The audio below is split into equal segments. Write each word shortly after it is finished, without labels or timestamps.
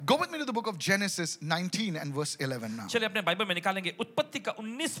Genesis 19 and verse 11 now. चलिए अपने Bible में निकालेंगे उत्पत्ति का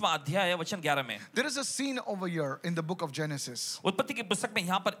 19वां अध्याय वचन 11 में. There is a scene over here in the book of Genesis उत्पत्ति की पुस्तक में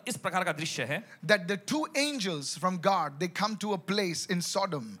यहाँ पर इस प्रकार का दृश्य है that the two angels from God, they come to a place in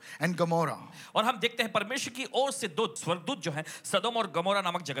Sodom and Gomorrah. और हम देखते हैं परमेश्वर की ओर से दो स्वर्गदूत जो हैं सदोम और गमोरा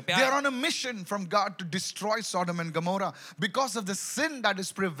नामक जगह पे They are आए. on a mission from God to destroy Sodom and Gomorrah because of the sin that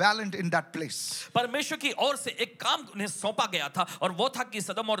is prevalent in that place. परमेश्वर की ओर से एक काम उन्हें सौंपा गया था और वो था कि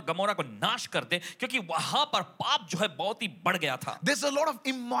सदोम और गमोरा को नाश कर दे क्योंकि वहां पर पाप जो है बहुत ही बढ़ गया था. There's a lot of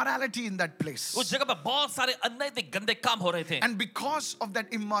immorality in that place. उस जगह पर बहुत सारे अनैतिक गंदे काम हो रहे थे And because of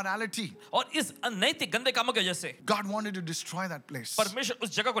that immorality, और इस अनैतिक गंदे कामों की वजह से God wanted to destroy that place. परमेश्वर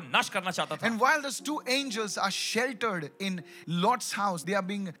उस जगह को नाश करना चाहता था. And while those two angels are sheltered in Lot's house, they are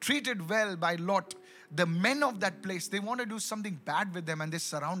being treated well by Lot. The men of that place, they want to do something bad with them and they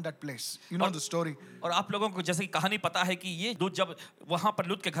surround that place. You know the story. और आप लोगों को जैसे कि कहानी पता है कि ये दूत जब वहां पर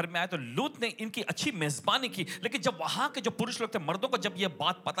लूत के घर में आए तो लूत ने इनकी अच्छी मेजबानी की, लेकिन जब वहां के जो पुरुष लोग थे मर्दों को जब ये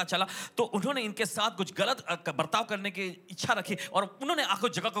बात पता चला तो उन्होंने इनके साथ कुछ गलत बर्ताव करने की इच्छा रखी और उन्होंने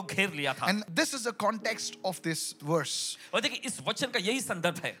आखिर जगह को घेर लिया था. And this is the context of this verse. और देखिए इस वचन का यही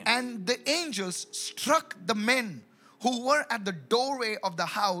संदर्भ है. And the angels struck the men who were at the doorway of the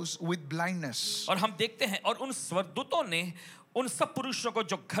house with blindness. और हम देखते हैं और उन स्वर्गदूतों ने उन सब पुरुषों को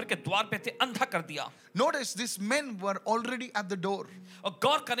जो घर के द्वार पे थे अंधा कर दिया. Notice these men were already at the door. और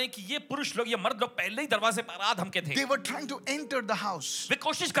गौर करें कि ये पुरुष लोग ये मर्द लोग पहले ही दरवाजे पर आ धमके थे. They were trying to enter the house. वे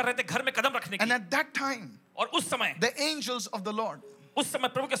कोशिश कर रहे थे घर में कदम रखने And की. at that time, और उस समय the angels of the Lord, उस समय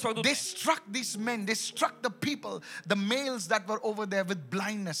प्रभु के स्वर्गदूत they struck these men, they struck the people, the males that were over there with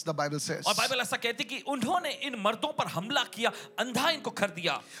blindness, the Bible says. और बाइबल ऐसा कहती कि उन्होंने इन मर्दों पर हमला किया, अंधा इनको कर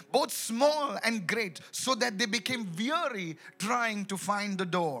दिया. Both small and great, so that they became weary trying to find the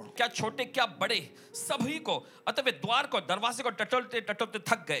door. क्या छोटे क्या बड़े सभी को अतः वे द्वार को दरवाजे को टटोलते टटोलते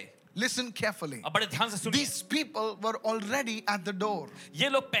थक गए. Listen carefully. अब बड़े ध्यान से सुनिए. These people were already at the door. ये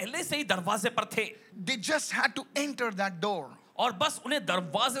लोग पहले से ही दरवाजे पर थे They just had to enter that door. और बस उन्हें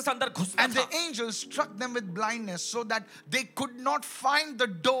दरवाजे से अंदर घुसना And the था. angels struck them with blindness so that they could not find the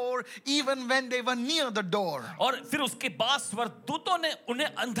door even when they were near the door. और फिर उसके बाद स्वर्गदूतों ने उन्हें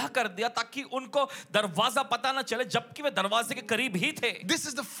अंधा कर दिया ताकि उनको दरवाजा पता न चले जबकि वे दरवाजे के करीब ही थे. This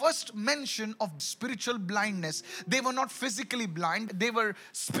is the first mention of spiritual blindness. They were not physically blind, they were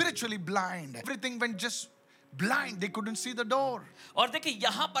spiritually blind. Everything went just blind, they couldn't see the door. और देखिए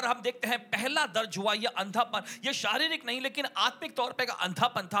यहाँ पर हम देखते हैं पहला दर्ज हुआ ये अंधापन, ये शारीरिक नहीं लेकिन आत्मिक तौर पे का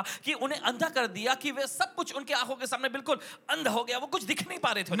अंधापन था कि उन्हें अंधा कर दिया कि वे सब कुछ उनके आंखों के सामने बिल्कुल अंध हो गया, वो कुछ दिख नहीं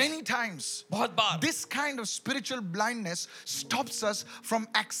पा रहे थे. Many times, बहुत बार this kind of spiritual blindness stops us from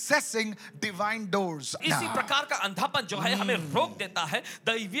accessing divine doors. इसी प्रकार का अंधापन जो है हमें रोक देता है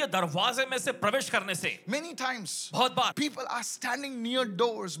दैवीय दरवाजे में से प्रवेश करने से. Many times, बहुत बार people are standing near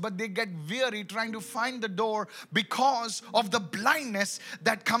doors, but they get weary trying to find the door because of the blindness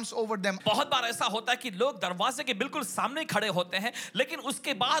that comes over them. बहुत बार ऐसा होता है कि लोग दरवाजे के बिल्कुल सामने खड़े होते हैं लेकिन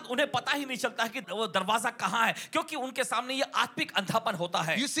उसके बाद उन्हें पता ही नहीं चलता है कि वो दरवाजा कहाँ है क्योंकि उनके सामने ये आत्मिक अंधापन होता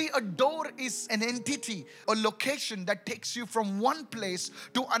है. You see, a door is an entity, a location that takes you from one place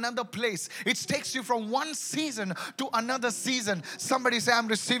to another place. It takes you from one season to another season. Somebody say, I'm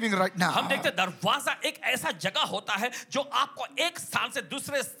receiving right now. हम देखते हैं दरवाजा एक ऐसा जगह होता है जो आपको एक स्थान से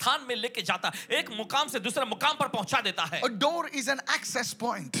दूसरे स्थान में लेके जाता है, एक मुकाम से दूसरे मुकाम पर पहुंचा देता है. A door is an access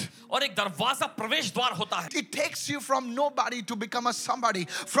point. और एक दरवाजा प्रवेश द्वार होता है. It takes you from nobody to become a somebody,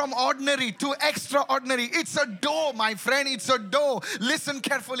 from ordinary to extraordinary. It's a door, my friend. It's a door. Listen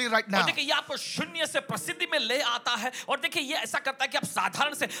carefully right now. और देखिए ये आपको शून्य से प्रसिद्धि में ले आता है और देखिए ये ऐसा करता है कि आप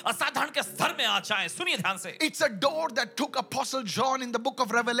साधारण से असाधारण के स्तर में आ जाएं. सुनिए ध्यान से. It's a door that took Apostle John in the book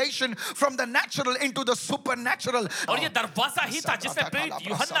of Revelation from the natural into the supernatural. और ये दरवाजा ही था जिसने प्रेरित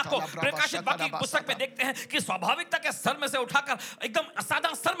यूहन्ना को प्रकाशित वाक्य की पुस्तक में देखते हैं कि स्वाभाविकता के स्तर में से उठाकर एकदम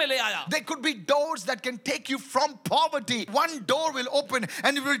असाधारण स्तर में ले आया. There could be doors that can take you from poverty. One door will open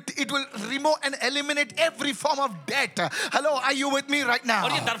and it will remove and eliminate every form of debt. Hello, are you with me right now?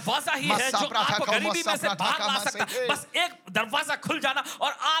 और ये दरवाजा ही है जो आपको गरीबी में से बाहर ला सकता है. बस एक दरवाजा खुल जाना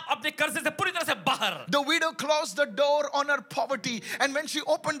और आप अपने कर्जे से पूरी तरह से बाहर. The widow closed the door on her poverty, and when she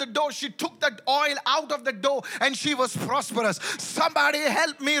opened the door, she took that oil out of the door and she was prosperous. Somebody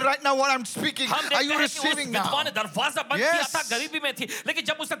help me right now what I'm speaking. Are you receiving now? विधवा ने दरवाजा बंद किया था, गरीबी में थी, लेकिन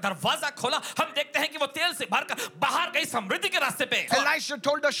जब उसने दरवाजा खोला हम देखते हैं कि वो तेल से भरकर बाहर गई समृद्धि के रास्ते पे. Elisha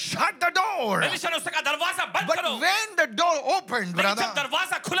told her, shut the door. Elisha ने उसका दरवाजा बंद But करो. when the door opened, लेकिन brother, जब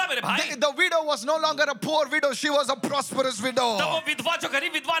दरवाजा खुला मेरे भाई, the widow was no longer a poor widow, she was a prosperous widow. तब वो विधवा जो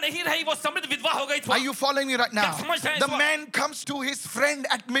गरीब विधवा नहीं रही, वो समृद्ध विधवा हो गई थी. Are you following me right now? क्या समझ रहे हैं इस The वक्त? man comes to his friend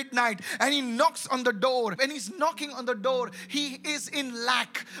at midnight and he knocks on the door. When he's knocking on the door, he is in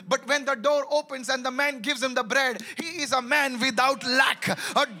lack. But when the door opens and the man gives him the bread, he is a man without lack.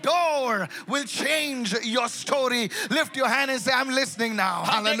 A door will change your story. Lift your hand and say, I'm listening now.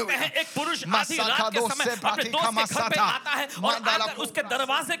 हम देखते Hallelujah. हैं एक पुरुष आधी रात के समय अपने दोस्त के घर पे आता है और आकर उसके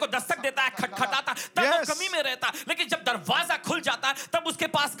दरवाजे को दस्तक देता है, खटखटाता, तब वो Yes. कमी में रहता है. लेकिन जब दरवाजा खुल जाता है तब उसके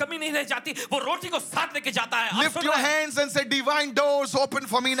पास कमी नहीं रह जाती, वो रोटी को साथ लेके जाता है. आप Lift सुन your रहे हैं? hands and say, divine doors open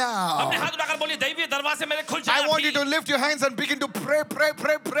for me now. अपने हाथ उठाकर बोलिए, दैवीय दरवाजे मेरे खुल जाए I want you अभी. to lift your hands and begin to pray, pray,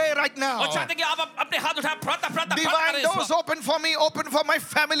 pray, pray right now. और चाहते हैं कि आप अपने हाथ उठाएं, प्रार्थना Divine करें. doors open for me, open for my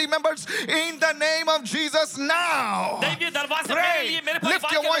family members in the name of Jesus now. दैवीय दरवाजे मेरे Pray. लिए, मेरे Lift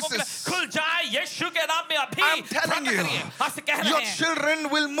परिवार your के लोगों के लिए voices. खुल जाए यीशु के नाम में अभी. I'm telling प्रार्थना you, करिए. आपसे कह your रहे हैं, children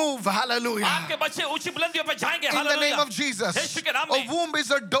will move. Hallelujah. आपके बच्चे ऊंची बुलंदियों पर जाएंगे. In the name hallelujah. of Jesus. यीशु के नाम A में. womb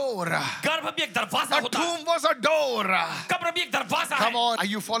is a door. गर्भ भी एक दरवाजा A होता है. tomb was a door. कब्र भी एक दरवाजा Come है. on. Are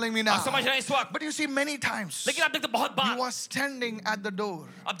you following me now? आप समझ रहे हैं इस वक्त? But you see, many times लेकिन आप देखते बहुत बार you are standing at the door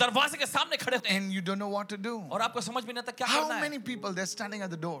अब दरवाजे के सामने खड़े होते हैं and you don't know what to do. और आपको समझ में नहीं आता क्या How करना है. many people they're standing at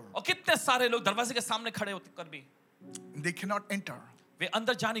the door? और कितने सारे लोग दरवाजे के सामने खड़े होते कर भी They cannot enter. वे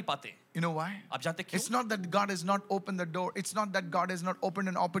अंदर जा नहीं पाते. You know why? आप जानते क्यों? It's not that God has not opened the door. It's not that God has not opened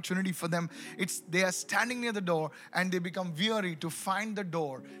an opportunity for them. It's they are standing near the door and they become weary to find the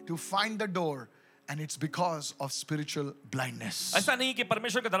door, and it's because of spiritual blindness. ऐसा नहीं कि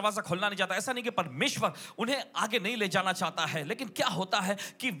परमेश्वर का दरवाजा खोलना नहीं चाहता, ऐसा नहीं कि परमेश्वर उन्हें आगे नहीं ले जाना चाहता है, लेकिन क्या होता है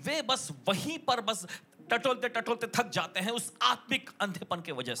कि वे बस वहीं पर बस टटोलते टटोलते थक जाते हैं उस आत्मिक अंधेपन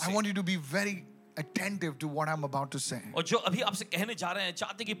के वजह I से. want you to be very attentive to what I'm about to say. और जो अभी आपसे कहने जा रहे हैं,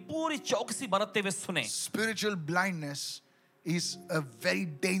 चाहते कि पूरी चौकसी बरतते हुए सुने. Spiritual blindness is a very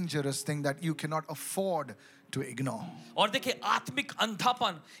dangerous thing that you cannot afford to ignore. और देखिए आत्मिक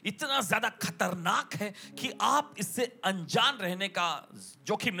अंधापन इतना ज्यादा खतरनाक है कि आप इससे अनजान रहने का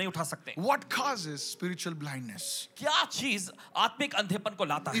जोखिम नहीं उठा सकते. What causes spiritual blindness? क्या चीज आत्मिक अंधेपन को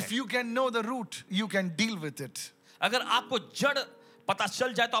लाता If है? you can know the root, you can deal with it. अगर आपको जड़ पता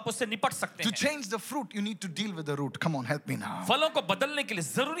चल जाए तो आप उससे निपट सकते To हैं. change the fruit, you need to deal with the root. Come on, help me now. फलों को बदलने के लिए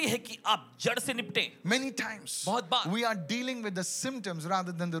जरूरी है कि आप जड़ से निपटें. Many times, बहुत बार. we are dealing with the symptoms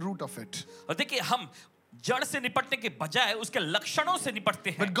rather than the root of it. और देखिए हम जड़ से निपटने के बजाय उसके लक्षणों से निपटते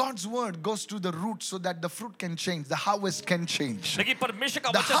हैं. But God's word goes to the root so that the fruit can change, the harvest can change. लेकिन परमेश्वर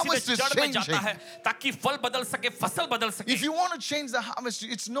का The वचन harvest सीधे is जड़ में जाता changing. है ताकि फल बदल सके, फसल बदल सके. If you want to change the harvest,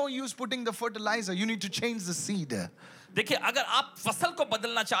 it's no use putting the fertilizer. You need to change the seed. देखिए अगर आप फसल को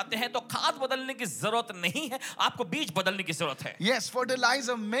बदलना चाहते हैं तो खाद बदलने की जरूरत नहीं है, आपको बीज बदलने की जरूरत है. Yes,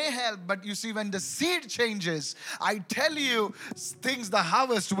 fertilizer may help, but you see, when the seed changes, I tell you, things, the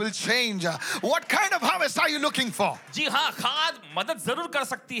harvest will change. What kind of harvest are you looking for? जी हाँ, खाद मदद जरूर कर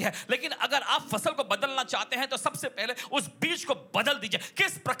सकती है, लेकिन अगर आप फसल को बदलना चाहते हैं तो सबसे पहले उस बीज को बदल दीजिए.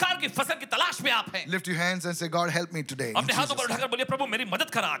 किस प्रकार की फसल की तलाश में आप हैं? Lift your hands and say, God, help me today. In अपने हाथों Jesus' पर name. उठाकर बोलिए, प्रभु मेरी मदद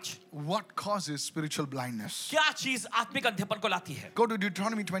कर आज. What causes spiritual blindness? क्या चीज आत्मिक अंधेपन को लाती है? Go to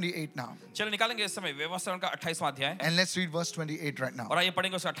Deuteronomy 28 now. चलो निकालेंगे इस समय व्यवस्था का 28वां अध्याय And let's read verse 28 right now. और आइए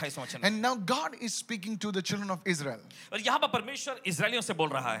पढ़ेंगे उसका 28वां वचन. And now God is speaking to the children of Israel. और यहाँ पर परमेश्वर इजरायलियों से बोल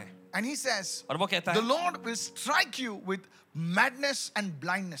रहा है And he says, और वो कहता the है Lord will strike you with madness and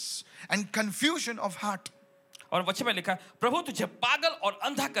blindness and confusion of heart. और वचन में लिखा है, प्रभु तुझे पागल और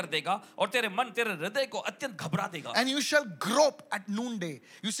अंधा कर देगा और तेरे मन तेरे हृदय को अत्यंत घबरा देगा. And you shall grope at noonday.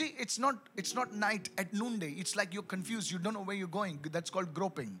 You see, it's not night, at noonday. It's like you're confused. You don't know where you're going. That's called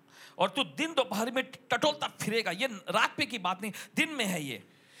groping. और तू दिन दोपहर में टटोलता फिरेगा. ये रात पे की बात नहीं, दिन में है ये.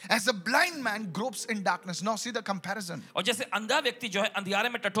 As a blind man gropes in darkness. Now see the comparison. और जैसे अंधा व्यक्ति जो है अंधियारे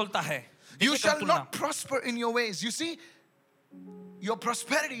में टटोलता है. You देखिए shall तुलना. not prosper in your ways. You see, your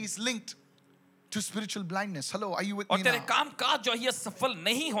prosperity is linked to spiritual blindness. Hello, are you with और me तेरे now? काम काज जो है ये सफल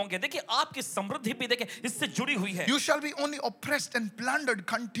नहीं होंगे. देखिए आपकी समृद्धि भी देखिए इससे जुड़ी हुई है. You shall be only oppressed and plundered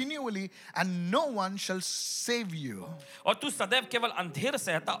continually, and no one shall save you. और तू सदैव केवल अंधेर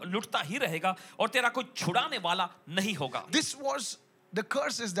सहता लुटता ही रहेगा और तेरा कोई छुड़ाने वाला नहीं होगा. This was the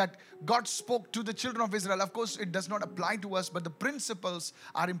curses that God spoke to the children of Israel. Of course, it does not apply to us, but the principles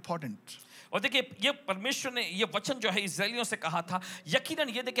are important. और देखिए ये परमेश्वर ने ये वचन जो है इस्राएलियों से कहा था, यकीनन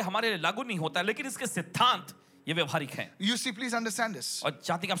ये देखिए हमारे लिए लागू नहीं होता, लेकिन इसके सिद्धांत ये व्यवहारिक है। You see, please understand this. और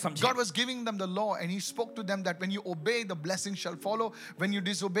चाहते कि आप समझें। God was giving them the law and he spoke to them that when you obey, the blessing shall follow. When you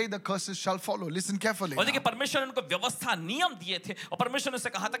disobey, the curses shall follow. Listen carefully. और देखिए परमेश्वर ने उनको व्यवस्था नियम दिए थे और परमेश्वर ने उनसे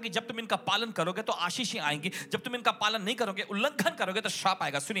कहा था कि जब तुम इनका पालन करोगे तो आशीषें आएंगी, जब तुम इनका पालन नहीं करोगे, उल्लंघन करोगे तो श्राप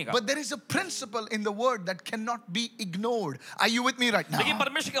आएगा। सुनिएगा। But there is a principle in the word that cannot be ignored. Are you with me right now? देखिए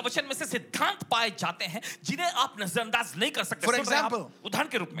परमेश्वर के वचन में से सिद्धांत पाए जाते हैं जिन्हें आप नजरअंदाज नहीं कर सकते। For example, उदाहरण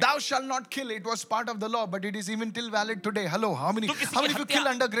के रूप में, thou shalt not kill. It was part of the law, but it is even till valid today. Hello, how many of you kill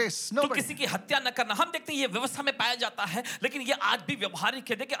under grace? तो Nobody. किसी की हत्या न करना, हम देखते हैं ये व्यवस्था में पाया जाता है, लेकिन ये आज भी व्यवहारिक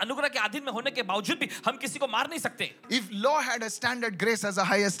है। देखिए अनुग्रह के अधीन में होने के बावजूद भी हम किसी को मार नहीं सकते। If law had a standard, grace has a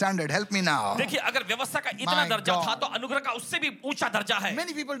higher standard. Help me now. देखिए अगर व्यवस्था का इतना My दर्जा था God. तो अनुग्रह का उससे भी ऊंचा दर्जा है।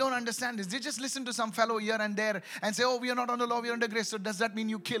 Many people don't understand this. They just listen to some fellow here and there and say, oh, we are not on the law, we are under grace. So does that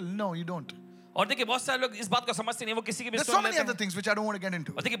mean you kill? No, you don't. और देखिए बहुत सारे लोग इस बात को समझते नहीं, वो किसी की भी There's सुन so many लेते other हैं। things which I don't want to get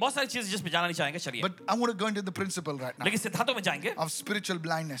into. और देखिए बहुत सारी चीजें जिस पे जाना नहीं चाहेंगे, चलिए। But I want to go into the principle right now लेकिन सिद्धांतों में जाएंगे of spiritual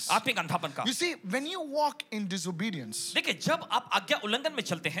blindness. आत्मिक अंधापन का। You see, when you walk in disobedience, देखिए जब आप आज्ञा उल्लंघन में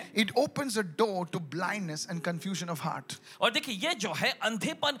चलते हैं, it opens a door to blindness and confusion of heart. और देखिए ये जो है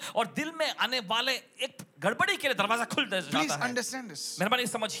अंधेपन और दिल में आने वाले एक गड़बड़ी के लिए दरवाजा खुल Please जाता है। understand this. मेहरबानी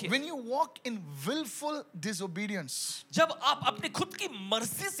समझिए, When you walk in willful disobedience, जब आप अपनी खुद की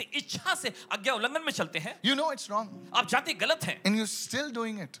मर्जी से, इच्छा से आज्ञा उल्लंघन में चलते हैं, you know it's wrong आप जानते हैं गलत है and you're still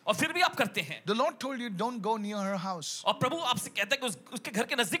doing it. और फिर भी आप करते हैं, The Lord told you don't go near her house. और प्रभु आपसे कहता है कि उसके घर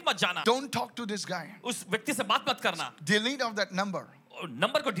के नजदीक मत जाना, Don't talk to this guy. उस व्यक्ति से बात मत करना, Delete of that number. और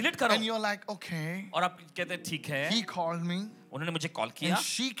नंबर को डिलीट करो। And you're like, okay, और आप कहते हैं ठीक है, he called me उन्होंने मुझे कॉल and किया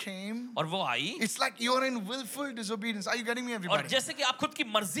she came. और वो आई, It's like you're in willful disobedience. Are you getting me, और everybody? जैसे कि आप खुद की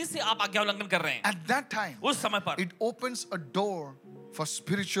मर्जी से आप आज्ञा उल्लंघन कर रहे हैं, At that time, उस समय पर it opens a door for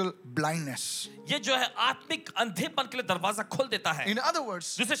spiritual blindness. ये जो है आत्मिक अंधेपन के लिए दरवाजा खोल देता है। In other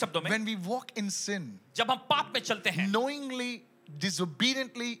words, दूसरे शब्दों में, when we walk in sin, जब हम पाप में चलते हैं, knowingly,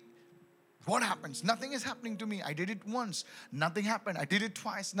 disobediently, what happens? Nothing is happening to me. I did it once. Nothing happened. I did it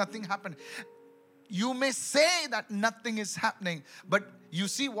twice. Nothing happened. You may say that nothing is happening, but you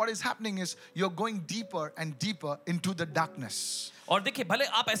see what is happening is you're going deeper and deeper into the darkness. और देखिए भले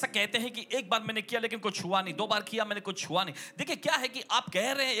आप ऐसा कहते हैं कि एक बार मैंने किया लेकिन कुछ हुआ नहीं, दो बार किया मैंने कुछ हुआ नहीं। देखिए क्या है कि आप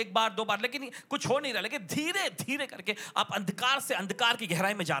कह रहे हैं एक बार दो बार लेकिन कुछ हो नहीं रहा, लेकिन धीरे धीरे करके आप अंधकार से अंधकार की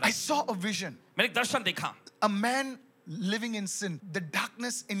गहराई में जा रहे I हैं। saw a vision. मैंने एक दर्शन देखा, A man living in sin. The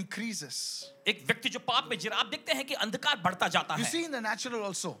darkness increases. एक व्यक्ति जो पाप में जी रहा, आप देखते हैं कि अंधकार बढ़ता जाता You है। see in the natural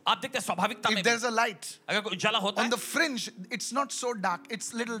also. आप देखते हैं स्वाभाविकता में If भी, there's a light, अगर कोई उजाला होता on है the fringe, it's not so dark,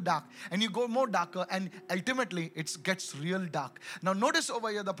 it's little dark. And you go more darker and ultimately it gets real dark. Now notice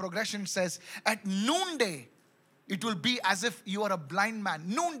over here the progression says, at noonday, it will be as if you are a blind man.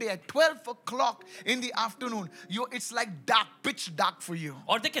 Noonday at 12 o'clock in the afternoon, it's like dark, pitch dark for you.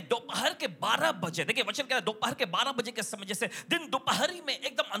 और देखिए दोपहर के 12 बजे, देखिए वचन कह रहा है दोपहर के 12 बजे के समय जैसे दिन दोपहरी में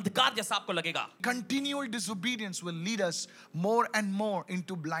एकदम अंधकार जैसा आपको लगेगा। Continual disobedience will lead us more and more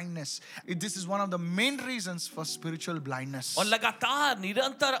into blindness. This is one of the main reasons for spiritual blindness. और लगातार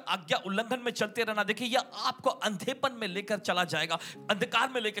निरंतर आज्ञा उल्लंघन में चलते रहना, देखिए यह आपको अंधेपन में लेकर चला जाएगा, अंधकार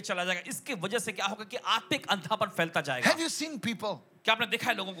में लेकर चला जाएगा। इसकी वजह से क्या होगा कि आत्मिक अंधापन फैलता जाएगा। Have you seen people? क्या आपने देखा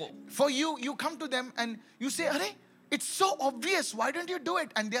है लोगों को? For you come to them and you say, "Arey, it's so obvious. Why don't you do it?"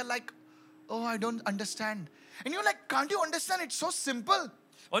 And they're like, "Oh, I don't understand." And you're like, "Can't you understand? It's so simple."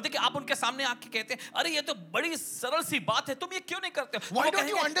 और देखिए आप उनके सामने आके कहते हैं, अरे ये तो बड़ी सरल सी बात है, तुम ये क्यों नहीं करते हो? Why वो don't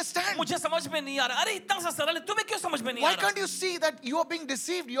you कहेंगे, understand? मुझे समझ में नहीं आ रहा। अरे इतना सा सरल है, तुम्हें क्यों समझ में नहीं Why आ रहा? can't you see that you are being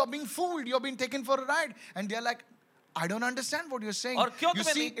deceived, you are being fooled, you are being taken for a ride? And they're like, "I don't understand what you're saying." और क्यों You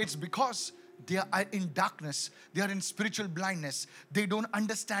तुम्हें see, नहीं- it's because they are in darkness, they are in spiritual blindness, they don't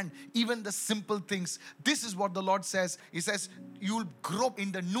understand even the simple things. This is what the Lord says. He says, you'll grope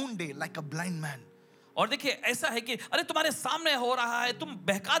in the noonday like a blind man. और देखिए ऐसा है कि अरे तुम्हारे सामने हो रहा है, तुम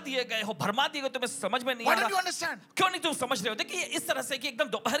बहका दिए गए हो, भरमा दिए गए, तुम्हें समझ में नहीं Why आ don't you रहा। understand? क्यों नहीं तुम समझ रहे हो? देखिए इस तरह से कि एकदम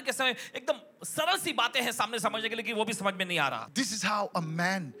दोपहर के समय एकदम सरल सी बातें हैं सामने समझने के लिए, कि वो भी समझ में नहीं आ रहा। This is how a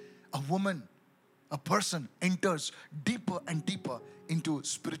man, a woman, a person enters deeper and deeper into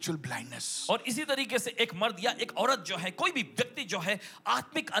spiritual blindness. और इसी तरीके से एक मर्द या एक औरत जो है, कोई भी व्यक्ति जो है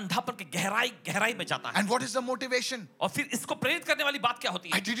आत्मिक अंधापन के गहराई में जाता है। And what is the motivation? और फिर इसको प्रेरित करने वाली बात क्या होती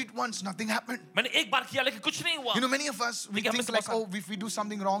I है? did it once, nothing happened. मैंने एक बार किया लेकिन कुछ नहीं हुआ। You know, many of us, we देखिए, हम में think से like, बहुत oh, if we do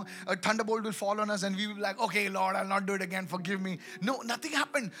something wrong, a thunderbolt will fall on us and we will be like, okay, Lord, I'll not do it again, forgive me. No, nothing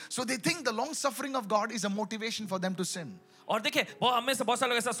happened. So they think the long suffering of God is a motivation for them to sin. और देखिए वो हम में से बहुत सारे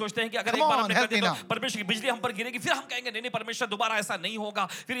लोग ऐसा सोचते हैं कि अगर Come एक बार on, हमने कर help दिया me तो now. परमेश्वर की बिजली हम पर गिरेगी, फिर हम कहेंगे नहीं नहीं परमेश्वर दोबारा ऐसा नहीं होगा,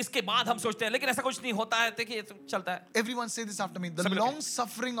 फिर इसके बाद हम सोचते हैं, लेकिन ऐसा कुछ नहीं होता है। देखिए चलता है। Everyone say this after me. The सभी लोग long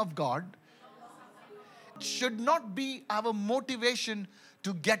suffering of God should not be our motivation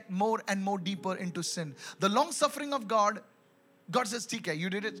to get more and more deeper into sin. The long suffering of God, God says, TK, you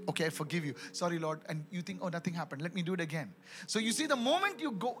did it? Okay, I forgive you. Sorry, Lord. And you think, oh, nothing happened. Let me do it again. So you see, the moment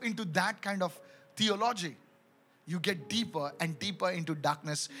you go into that kind of theology, you get deeper and deeper into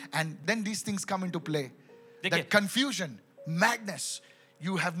darkness. And then these things come into play. That confusion, madness,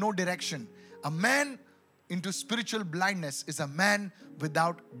 you have no direction. A man into spiritual blindness is a man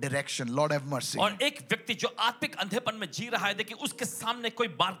without direction. Lord have mercy. और एक व्यक्ति जो आत्मिक अंधेपन में जी रहा है, देखिए उसके सामने कोई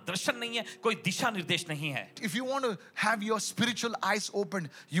मार्गदर्शन नहीं है, कोई दिशा निर्देश नहीं है. If you want to have your spiritual eyes open,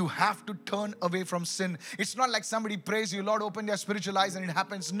 you have to turn away from sin. It's not like somebody prays you, Lord, open your spiritual eyes and it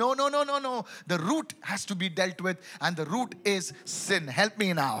happens. No. The root has to be dealt with, and the root is sin. Help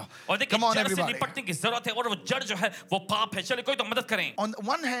me now. Come on, everybody. निपटने की जरूरत है, और वो जड़ जो है वो पाप है. चलिए कोई तो मदद करें. On the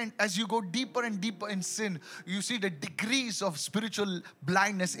one hand, as you go deeper and deeper in sin, you see the degrees of spiritual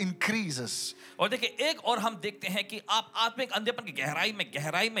blindness increases. और देखिए एक और हम देखते हैं कि आप आत्मिक अंधेपन की गहराई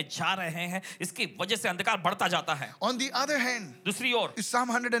में जा रहे हैं, इसकी वजह से अंधकार बढ़ता जाता है. On the other hand, दूसरी ओर Psalm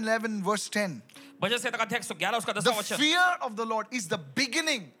 111 verse 10. वजह से अध्याय 111 उसका 10वां The वचन. fear of the Lord is the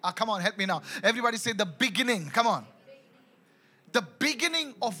beginning. Come on, help me now. Everybody say the beginning. Come on. The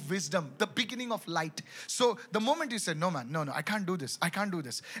beginning of wisdom, the beginning of light. So the moment you say, no, I can't do this.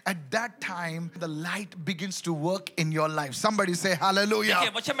 At that time, the light begins to work in your life. Somebody say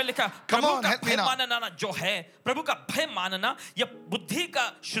hallelujah. वचन में लिखा, Come on, help me now. मानना जो है, प्रभु का भय मानना, यह बुद्धि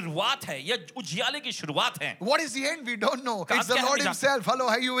का शुरुआत है, यह उजियाले की शुरुआत है. What is the end? We don't know. It's the Lord himself. Hello,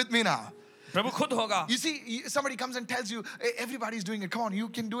 are you with me now? प्रभु खुद होगा. You see, somebody comes and tells you, hey, everybody's doing it. Come on, you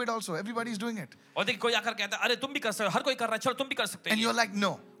can do it also. Everybody's doing it. और देखिए कोई आकर कहता है, अरे तुम भी कर सकते हो, हर कोई कर रहा है, चलो तुम भी कर सकते हो. And you're like,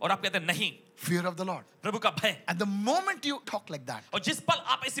 no. और आप कहते हैं नहीं. Fear of the Lord. प्रभु का भय. At the moment you talk like that, और जिस पल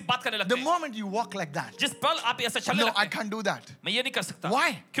आप ऐसी बात करने लगते the हैं, moment you walk like that, जिस पल आप ऐसे चलने no, लगते I हैं, can't do that. मैं ये नहीं कर सकता.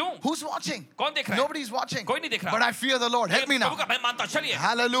 Why? क्यों? Who's watching? कौन देख रहा है? Nobody's watching. कोई नहीं देख रहा. But I fear the Lord. Help me now. प्रभु का भय मानता हूं, चलिए.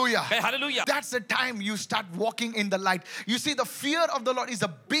 Hallelujah. Hallelujah. That's the time you start walking in the light. You see, the fear of the Lord is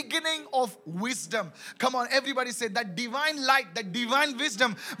the beginning of wisdom. Come on, everybody say that divine light, that divine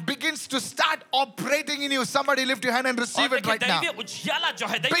wisdom begins to start operating in you. Somebody lift your hand and receive it right now. उजियाला जो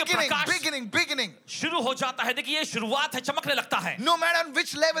है, दैवीय प्रकाश Beginning. शुरू हो जाता है. देखिए ये शुरुआत है, चमकने लगता है. No matter on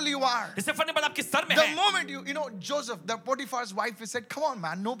which level you are. इससे फर्क नहीं पड़ता आप किस स्तर में The हैं. moment you know, Joseph, the Potiphar's wife, he said, come on,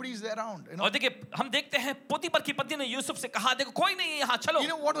 man, nobody's around. You know? और देखिए हम देखते हैं पोतीफर की पत्नी ने यूसुफ से कहा, देखो कोई नहीं है यहाँ, चलो. You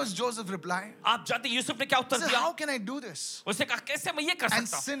know what was Joseph's reply? आप जानते हैं यूसुफ ने क्या He उत्तर said, दिया? how can I do this उसने कहा कैसे मैं ये कर and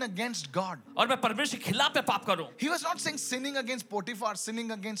सकता हूँ sin against God? और मैं परमेश्वर के खिलाफ में पाप करूं? He was not saying sinning against Potiphar,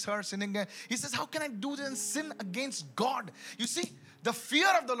 sinning against her, he says, how can I do this and sin against God? You see, the fear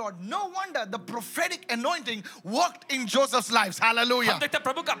of the Lord, no wonder the prophetic anointing worked in Joseph's lives. Hallelujah. हम देखते हैं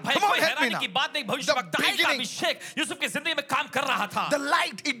प्रभु का भय Come on, कोई help me हैरानी now. की बात नहीं, भविष्यवक्ताई का अभिषेक यूसुफ की जिंदगी में काम कर रहा था. The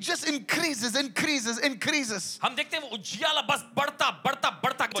light, it just increases. हम देखते हैं वो उजियाला बस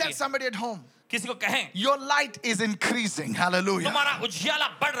बढ़ता. Tell somebody at home, किसी को कहें your light is increasing. Hallelujah. तुम्हारा उजियाला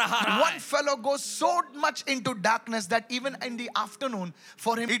बढ़ रहा One है. fellow goes so much into darkness that even in the afternoon,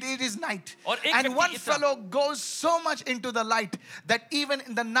 for him, it is night. और एक And व्यक्ति one इतना- fellow goes so much into the light that even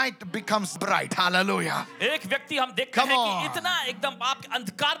in the night becomes bright. Hallelujah. एक व्यक्ति हम देखते Come हैं on. कि इतना एकदम आप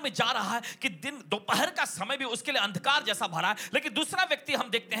अंधकार में जा रहा है कि दिन दोपहर का समय भी उसके लिए अंधकार जैसा भरा है. लेकिन दूसरा व्यक्ति हम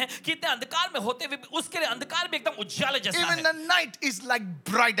देखते हैं कि इतने अंधकार में होते हुए भी उसके लिए अंधकार भी एकदम उजियाले जैसा Even है. the night is like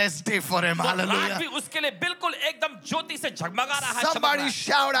bright as day for him. तो रात Hallelujah. भी उसके लिए बिल्कुल एकदम ज्योति से झगमगा रहा है. Somebody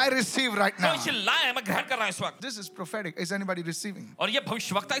shout, I receive right now. कोई चिल्लाए, मैं ग्रहण कर रहा हूं इस वक्त. This is prophetic. Is anybody receiving? और ये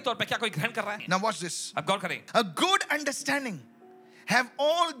भविष्यवक्ताई तौर पे क्या कोई ग्रहण कर रहा है? Now watch this. अब गौर करें. A good understanding have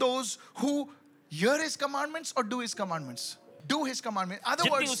all those who hear his commandments or do his commandments. Do his commandments. Other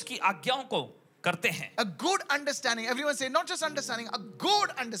जितनी words, उसकी आज्ञाओं को करते हैं. a good understanding. Everyone say, not just understanding, a good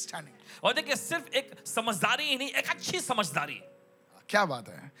understanding. और देखिए सिर्फ एक समझदारी ही नहीं, एक अच्छी समझदारी. क्या बात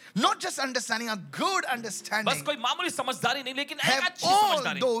है? Not just understanding, a good बस understanding. कोई मामूली समझदारी नहीं, लेकिन एक Have अच्छी all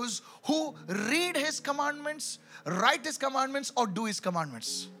समझदारी. those who read his commandments, write his commandments, or do his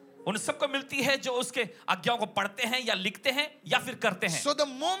commandments. उन सबको मिलती है जो उसके आज्ञाओं को पढ़ते हैं या लिखते हैं या फिर करते हैं. So the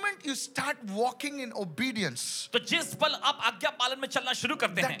moment you start walking in obedience, तो जिस पल आप आज्ञा पालन में चलना शुरू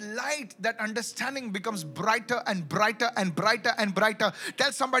करते that हैं, light, that understanding becomes brighter and brighter and brighter and brighter.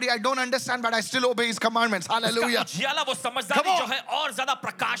 Tell somebody, I don't understand, but I still obey his commandments. Hallelujah. उसका उजियाला वो समझदारी जो है और ज्यादा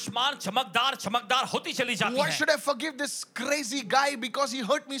प्रकाशमान, चमकदार होती चली जाती Why है. should I forgive this crazy guy because he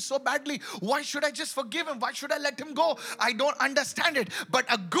hurt me so badly? Why should I just forgive him? Why should I let him go? I don't understand it. But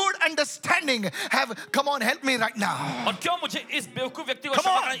a good understanding have, come on, help me right now. और क्यों मुझे इस बेवकूफ व्यक्ति को Come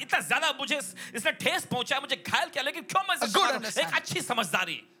क्षमा on. करना, इतना ज्यादा मुझे इसने ठेस पहुंचाया, मुझे घायल किया, लेकिन क्यों मैं इसे A good क्षमा करूं? एक understanding. अच्छी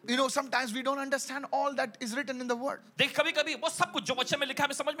समझदारी. You know, sometimes we don't understand all that is written in the word. देख कभी-कभी वो सब कुछ जो वचन में लिखा है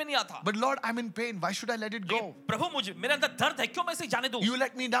हमें समझ में नहीं आता। But Lord, I'm in pain. Why should I let it go? प्रभु मुझे मेरे अंदर दर्द है, क्यों मैं इसे जाने दूं? You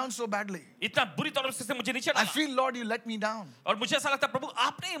let me down so badly. इतना बुरी तरह से मुझे नीचे I डाला। feel, Lord, you let me down. और मुझे ऐसा लगता है प्रभु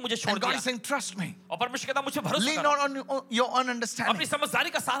आपने ही मुझे छोड़ And God दिया। is saying, trust me. और परमेश्वर कहता है मुझे भरोसा Lean करो। not on your own understanding. अपनी समझदारी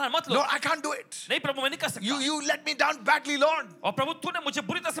का सहारा मत लो। Lord, I can't do it. नहीं प्रभु मैं नहीं कर सकता। You let me down badly, Lord. और प्रभु तूने मुझे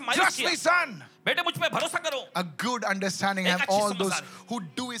बुरी तरह से मायूस Trust किया। me, son. बेटे मुझ पे भरोसा करो। A good understanding एक have अच्छी all those समझदारी। who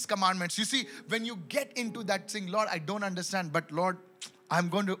do his commandments. You see, when you get into that thing, Lord, I don't understand, but Lord, I'm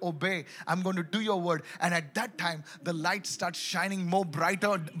going to obey. I'm going to do your word. And at that time, the light starts shining more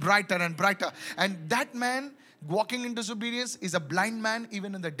brighter and brighter. And that man walking in disobedience is a blind man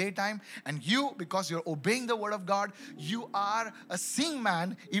even in the daytime. And you, because you're obeying the word of God, you are a seeing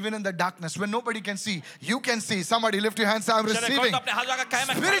man even in the darkness when nobody can see. You can see. Somebody lift your hands. I'm receiving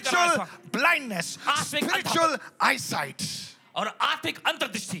spiritual blindness, spiritual eyesight. और आत्मिक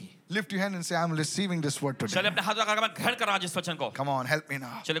अंतर्दृष्टि। Lift your hand and say, I'm receiving this word today. चलिए अपने हाथ लगाकर मैं ग्रहण कर रहा हूं इस वचन को। Come on, help me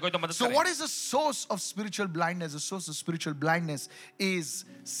now. चलिए कोई तो मदद So करे। what is the source of spiritual blindness? The source of spiritual blindness is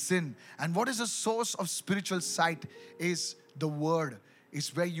sin. And what is the source of spiritual sight is the word.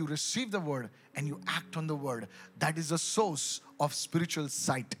 Is where you receive the word and you act on the word. That is the source of spiritual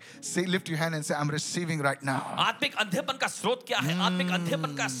sight. Say, lift your hand and say, I'm receiving right now. आत्मिक अंधेपन का स्रोत क्या है? आत्मिक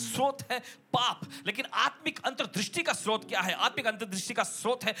अंधेपन का स्रोत है पाप, लेकिन आत्मिक अंतर्दृष्टि का स्रोत क्या है? आत्मिक अंतर्दृष्टि का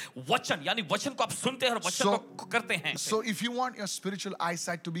स्रोत है वचन, यानी वचन को आप सुनते हैं और वचन को करते हैं। So if you want your spiritual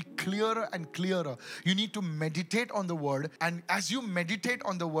eyesight to be clearer and clearer, you need to meditate on the word. And as you meditate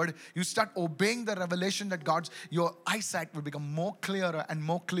on the word, you start obeying the revelation that your eyesight will become more clearer and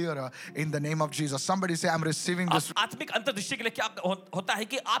more clearer in the name of Jesus. Somebody say, I'm receiving this. आत्मिक अंतर्दृष्टि के लिए क्या होता है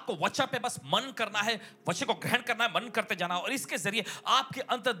कि आपको वचन पे बस मन करना है, वचन को ग्रहण करना है, मन करते जाना और इसके जरिए आपकी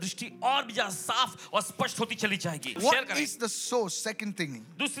अंतर्दृष्टि और भी ज्यादा साफ और स्पष्ट होती चली जाएगी। What is the source? Second thing.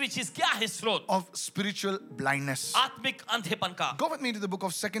 दूसरी चीज क्या है स्रोत Of spiritual blindness. आत्मिक अंधेपन का? Go with me to the book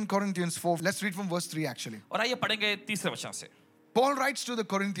of 2 Corinthians 4. Let's read from verse 3 actually. और आइए पढ़ेंगे तीसरे वचन से। Paul writes to the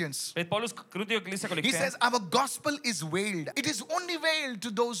Corinthians. पौलुस कुरिन्थियों की कलीसिया को He लिखते हैं। says, our gospel is veiled. It is only veiled to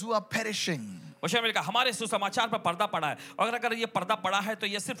those who are perishing. वचन में लिखा हमारे सुसमाचार पर पर्दा पड़ा है और अगर ये पर्दा पड़ा है तो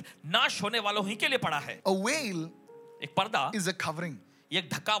ये सिर्फ नाश होने वालों ही के लिए पड़ा है। A veil एक पर्दा is a covering. ये एक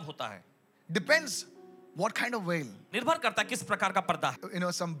ढकाव होता है। Depends what kind of veil. निर्भर करता है किस प्रकार का पर्दा है। You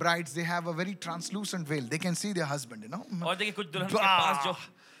know, some brides, they have a very translucent veil. They can see their husband, you know. और देखिए कुछ दुल्हन के पास जो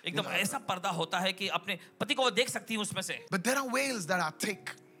एकदम ऐसा पर्दा होता है कि अपने पति को वो देख सकती है उसमें से। But there are veils that are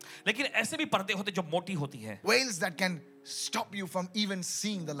thick. लेकिन ऐसे भी पर्दे होते जो मोटी होती है। Veils that can stop you from even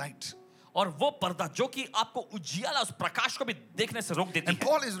seeing the light. और वो पर्दा जो कि आपको उजियाला उस प्रकाश को भी देखने से रोक देती And है।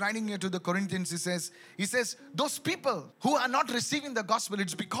 Paul is writing here to the Corinthians. He says, those people who are not receiving the gospel,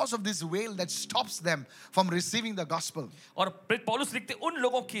 it's because of this veil that stops them from receiving the gospel. और पौलुस लिखते उन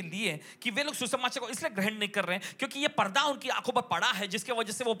लोगों के लिए कि वे लोग सुसमाचार को इसलिए ग्रहण नहीं कर रहे हैं क्योंकि ये पर्दा उनकी आंखों पर पड़ा है जिसके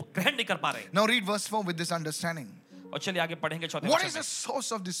वजह से वो ग्रहण नहीं कर पा रहे। Now read verse 4 with this understanding. और चलिए आगे पढ़ेंगे चौथे What वचन is the में।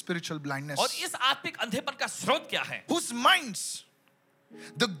 source of this spiritual blindness? और इस आत्मिक अंधेपन का स्रोत क्या है? Whose minds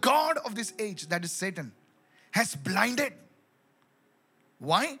the God of this age, that is Satan, has blinded.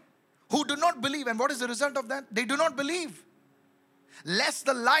 Why? Who do not believe. And what is the result of that? They do not believe. Lest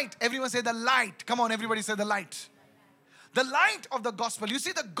the light, everyone say the light. Come on, everybody say the light. The light of the gospel. You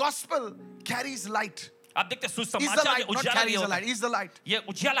see, the gospel carries light. आप देखते हैं Is the सुसमाचार light, ये not उजियाला carries नहीं the होता light. Is the light. ये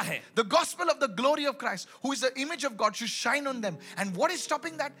उजियाला है। The gospel of the glory of Christ, who is the image of God, should shine on them. And what is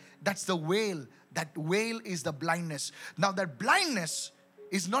stopping that? That's the veil. That veil is the blindness. Now that blindness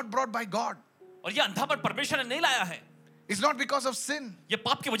is not brought by God. और ये अंधापन परमेश्वर ने नहीं लाया है। It's not because of sin. ये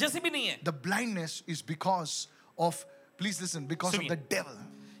पाप की वजह से भी नहीं है। The blindness is because of, please listen, because of the devil.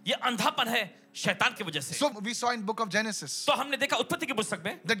 ये अंधापन है शैतान की वजह से। So we saw in book of Genesis तो हमने देखा उत्पत्ति की पुस्तक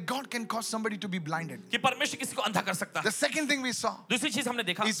में that God can cause somebody to be blinded. कि परमेश्वर किसी को अंधा कर सकता है। The second thing we saw दूसरी चीज हमने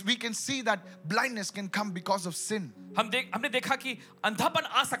देखा is we can see that blindness can come because of sin. हमने देखा कि अंधापन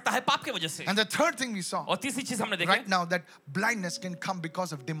आ सकता है पाप की वजह से। And the third thing we saw और तीसरी चीज हमने देखा right now that blindness can come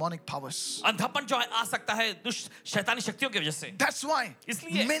because of demonic powers. अंधापन जो है आ सकता है दुष्ट शैतानी शक्तियों की वजह से। That's why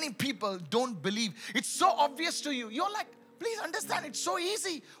इसलिए many people don't believe. It's so obvious to you. You're like, please understand, it's so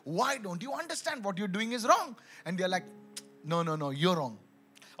easy. Why don't you understand what you're doing is wrong? And they're like, no, you're wrong.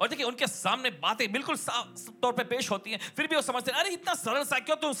 और देखिए उनके सामने बातें बिल्कुल साफ तौर पे पेश होती हैं फिर भी वो समझते हैं अरे इतना सरल सा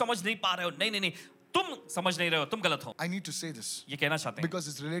क्यों तुम समझ नहीं पा रहे हो। नहीं तुम समझ नहीं रहे हो, तुम गलत हो। I need to say this ये कहना चाहते हैं because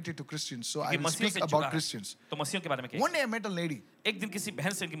it's related to Christians, so I कि will मसीह speak से जुड़ा about है। Christians. तो मसीहियों के बारे में कहिए। One day I met a lady, एक दिन किसी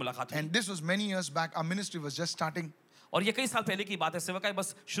बहन से इनकी मुलाकात हुई and this was many years back. Our ministry was just starting, और ये कई साल पहले की बात है, सेवकाई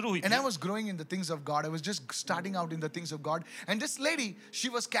बस शुरू हुई and I थी was growing in the things of God. I was just starting out in the things of God, and this lady, she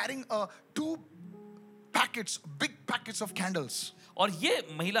was carrying 2 packets, big packets of candles. और ये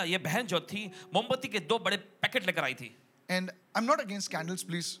महिला, ये बहन जो थी, मोमबत्ती के 2 बड़े पैकेट लेकर आई थी. And I'm not against candles,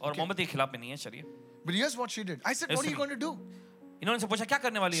 please. और Okay. मोमबत्ती के खिलाफ में नहीं है, चलिए. But here's what she did. I said, what are you going to do? इन्होंने से पूछा क्या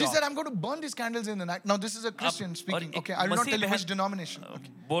करने वाली She हो? said, I'm going to burn these candles in the night. Now, this is a Christian speaking. Okay, I will not tell you which denomination.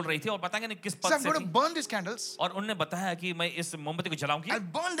 Okay. बोल रही थी और बताएंगे नहीं किस So पद I'm से going to थी. burn these candles. और उन्होंने बताया कि मैं इस मोमबत्ती को जलाऊंगी,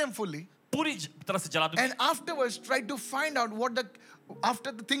 I'll burn them fully. पूरी तरह से जला दूंगी. And afterwards, try to find out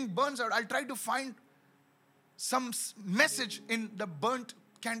after the thing burns out, I'll try to find some message in the burnt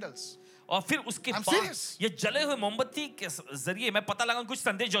candles. और फिर उसके I'm बाद serious. ये जले हुए मोमबत्ती के जरिए मैं पता लगा कुछ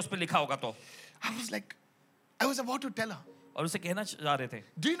संदेश जो उस पर लिखा होगा. तो I was about to tell her. और उसे कहना चाह रहे थे.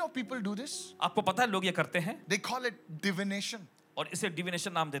 Do you know people do this? आपको पता है लोग ये करते हैं They call it divination. और इसे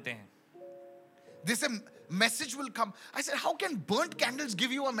डिविनेशन नाम देते हैं. They say message will come. I said, how can burnt candles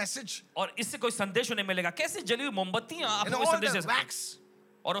give you a message? और इससे कोई संदेश उन्हें मिलेगा? कैसे जली हुई मोमबत्तियां And आपको कोई all संदेश दे the सकती हैं? wax.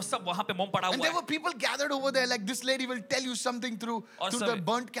 और वो सब वहां पे मोम पड़ा And हुआ there है. were people gathered over there, like this lady will tell you something through और the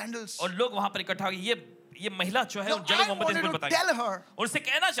burnt candles. और लोग वहां पर इकट्ठा हो गए. ये महिला जो है No, वो जली I मोमबत्ती से wanted कुछ to बताएगी. tell her, और उसे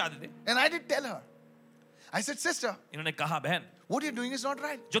कहना चाहते थे. and I did tell her. I said, sister, इन्होंने कहा बहन what you're doing is not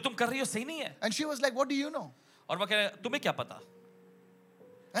right. जो तुम कर रही हो सही नहीं है. And she was like, what do you know? और वो कह रहे तुम्हें क्या पता?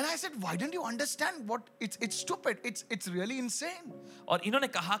 And I said, why don't you understand what it's stupid. It's really insane. और इन्होंने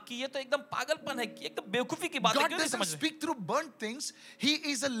कहा कि ये तो एकदम पागलपन है, कि एकदम बेवकूफी की बात है. God क्यों नहीं doesn't समझ रहे? speak through burnt things. He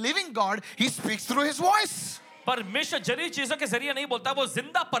is a living God. He speaks through his voice. परमेश्वर जली चीजों के जरिए नहीं बोलता, वो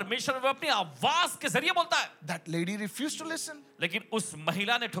जिंदा परमेश्वर वो अपनी आवाज के जरिए बोलता है. That lady refused to listen. लेकिन उस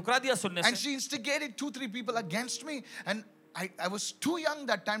महिला ने ठुकरा दिया सुनने And से. she instigated 2-3 people against me. And I was too young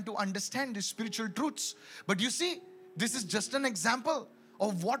that time to understand the spiritual truths. But you see, this is just an example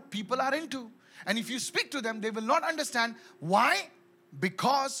of what people are into. And if you speak to them, they will not understand. Why?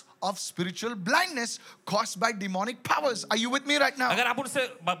 Because of spiritual blindness caused by demonic powers. Are you with me right now? अगर आप उनसे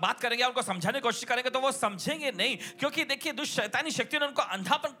बात करेंगे, उनको समझाने की कोशिश करेंगे, तो वो समझेंगे नहीं, क्योंकि देखिए दुष्ट शैतानी शक्तियों ने उनको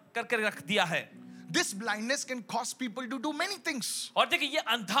अंधापन करके रख दिया है. This blindness can cause people to do many things. और देखिए ये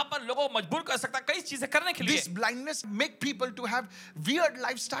अंधापन लोगों को मजबूर कर सकता है कई चीजें करने के लिए. This blindness make people to have weird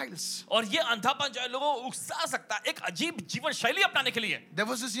lifestyles. और ये अंधापन जो है लोगों को उकसा सकता है एक अजीब जीवन शैली अपनाने के लिए. There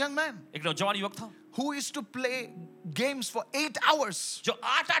was this young man एक नौजवान युवक था who used to play games for 8 hours. जो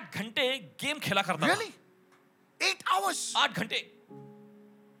 8-8 घंटे गेम खेला करता था. Really? 8 hours? 8 घंटे,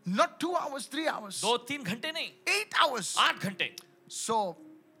 Not 2 hours, 3 hours. 2-3 घंटे नहीं, 8 hours. 8 घंटे. So,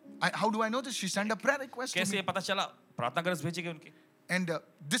 how do I know this? She sent a prayer request to कैसे me. ये पता चला? प्रार्थना करस भेजी गई उनकी. And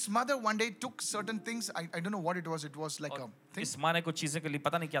this mother one day took certain things. I don't know what it was. It was like a thing. इस माँ ने कुछ चीजें के लिए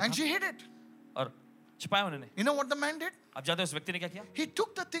पता नहीं क्या And था she hid it. और छिपाया उन्होंने. You know what the man did? अब जानते हो उस व्यक्ति ने क्या किया? He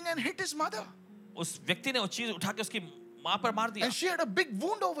took the thing and hit his mother. उस व्यक्ति ने वो चीज उठा के उसकी माँ पर मार दिया And she had a big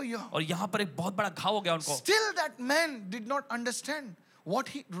wound over here. और यहाँ पर एक बहुत बड़ा घाव हो गया उनको. Still that man did not understand what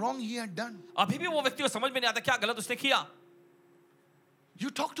wrong he had done. अभी भी वो व्यक्ति को समझ में नहीं आता क्या गलत उसने किया. You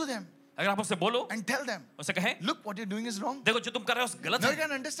talk to them अगर आप उससे बोलो, and tell them, उसे कहें look, what you're doing is wrong. देखो जो तुम कर रहे हो गलत Now you है.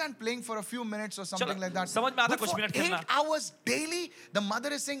 can understand playing for a few minutes or चलो something like that. समझ में आता But कुछ for मिनट 8 खेलना. hours daily, the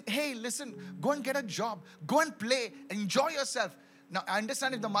mother is saying, hey, listen, go and get a job. Go and play. Enjoy yourself. Now, I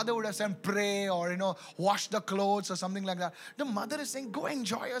understand if the mother would have said pray or, wash the clothes or something like that. The mother is saying, go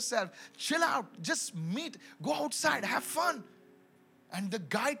enjoy yourself. Chill out. Just meet. Go outside. Have fun. And the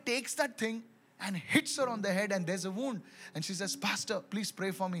guy takes that thing and hits her on the head and there's a wound. And she says, Pastor, please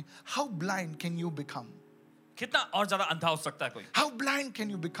pray for me. How blind can you become? कितना और ज्यादा अंधा हो सकता है कोई? How blind can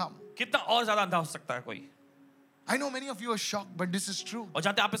you become? कितना और ज्यादा अंधा हो सकता है कोई? I know many of you are shocked, but this is true. और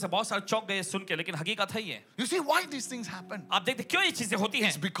जानते हैं आप इसे बहुत सारे चौंक गए सुन के, लेकिन हकीकत है ये. You see why these things happen? आप देखते क्यों ये चीजें होती हैं?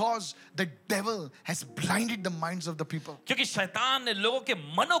 It's because the devil has blinded the minds of the people. क्योंकि शैतान ने लोगों के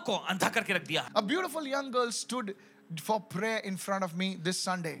मनों को अंधा करके रख दिया. A beautiful young girl stood for prayer in front of me this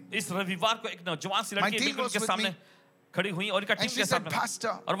Sunday. इस रविवार को एक नौजवान सी My लड़की team बिल्कुल was उनके with सामने me. खड़ी हुई और इनका टीम And she के said, सामने.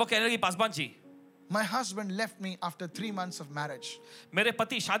 Pastor, और वो कहने लगी Paswan ji, my husband left me after 3 months of marriage. मेरे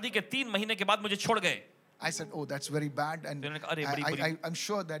पति शादी के 3 महीने के बाद मुझे छोड़ गए. I said, oh, that's very bad. And तो इन्होंने कहा, अरे बड़ी बुरी. I'm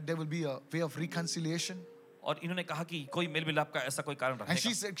sure that there will be a way of reconciliation. और इन्होंने कहा कि कोई मेल मिलाप का ऐसा कोई कारण And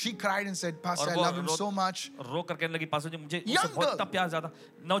रहेगा. she cried and said, Pastor, और I वो love him so much. रो कर कहने लगी पासवान जी मुझे Young उससे बहुत girl. प्यार ज्यादा.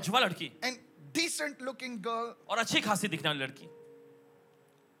 नौजवान लड़की And decent looking girl. और अच्छी खासी दिखने वाली लड़की.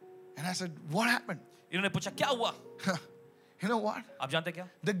 And I said, what happened? इन्होंने पूछा क्या हुआ? You know what? आप जानते क्या?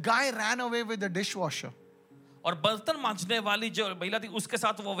 The guy ran away with the dishwasher. और बर्तन मांजने वाली जो महिला थी उसके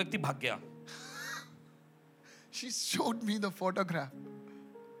साथ वो व्यक्ति भाग गया. She showed me the photograph.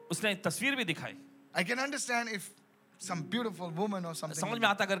 उसने तस्वीर भी दिखाई. I can understand if some beautiful woman or something. समझ में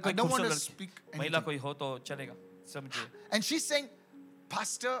आता अगर I कोई don't want to खूबसूरत speak महिला anything. कोई हो तो चलेगा. समझिए. And she's saying,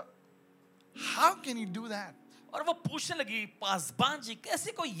 Pastor, how can you do that? और वो पूछने लगी, पासबान जी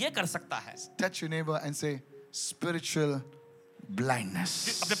कैसे कोई ये कर सकता है? Touch your neighbor and say, spiritual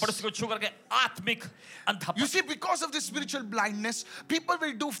blindness. अपने पड़ोसी को छू करके आत्मिक You अंधापन. see, because of this spiritual blindness, people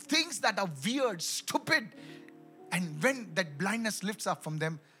will do things that are weird, stupid. And when that blindness lifts up from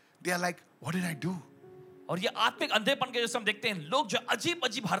them, they are like, what did I do? और ये आत्मिक अंधेपन के जैसे हम देखते हैं, लोग जो अजीब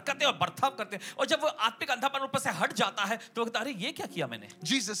अजीब हरकतें और बर्ताव करते हैं, और जब वो आत्मिक अंधापन ऊपर से हट जाता है तो वो कहता है, अरे ये क्या किया मैंने?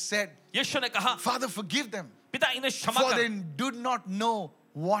 Jesus said, यीशु ने कहा, Father, forgive them, पिता इन्हें क्षमा for कर, they do not know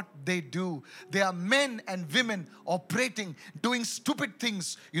what they do. They are men and women operating, doing stupid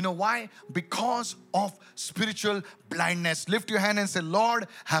things. You know why? Because of spiritual blindness. Lift your hand and say, Lord,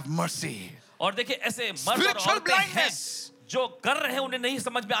 have mercy. और देखिए ऐसे मर्द और Spiritual औरतें हैं blindness. जो कर रहे हैं, उन्हें नहीं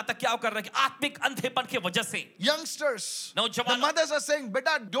समझ में आता क्या वो कर रहे हैं, आत्मिक अंधेपन की वजह से. Youngsters, the नौजवान, mothers are saying,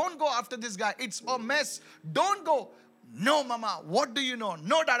 Beta, don't go after this guy. It's a mess. Don't go. No, mama, what do you know?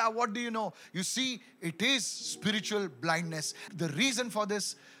 No, dada, what do you know? You see, it is spiritual blindness. The reason for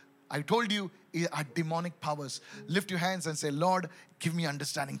this, I told you, are demonic powers. Lift your hands and say, Lord, give me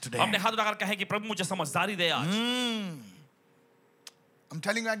understanding today. हमने हाथ उठाकर कहे कि प्रभु मुझे समझदारी दे आज. I'm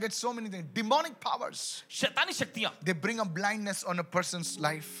telling you, I get so many things. Demonic powers, शैतानी शक्तियां they bring a blindness on a person's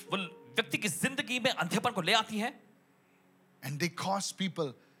life. वो व्यक्ति की जिंदगी में अंधेपन को ले आती है And they cause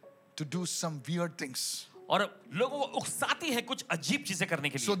people to do some weird things. और लोगों को उकसाती है कुछ अजीब चीजें करने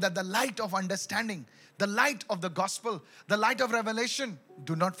के So लिए, that the light of understanding, the light of the gospel, the light of revelation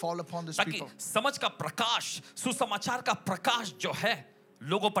do not fall upon these ताकि people. समझ का प्रकाश, सुसमाचार का प्रकाश जो है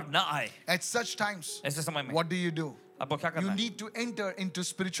लोगों पर न आए. At such times, ऐसे समय में what do? आपको क्या करना You है? need to enter into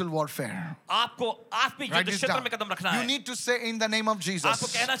spiritual warfare. आपको आत्मिक Write युद्ध this क्षेत्र down. में कदम रखना You है. need to say in the name of आपको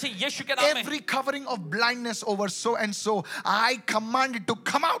Jesus, कहना चाहिए यीशु के नाम में, every covering of blindness over so and so, I command it to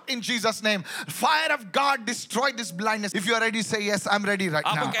come out in Jesus' name. Fire of God, destroy this blindness. If you are ready, say yes, I'm ready right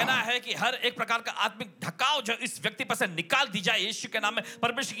आपको now. कहना है कि हर एक प्रकार का आत्मिक ढकाव जो इस व्यक्ति पर से निकाल दी जाए यीशु के नाम में,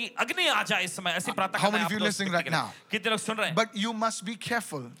 परमेश्वर की अग्नि आ जाए इस समय. ऐसी प्रार्थना How करना many है of you आपको इस listening व्यक्ति right के लिए. now? कितने लोग सुन रहे हैं? But you must be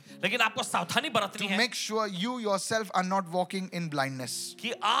careful लेकिन आपको सावधानी बरतनी to है make sure you yourself are not walking in blindness.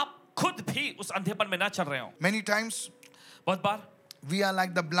 कि आप खुद भी उस अंधेपन में ना चल रहे हो. Many times बहुत बार we are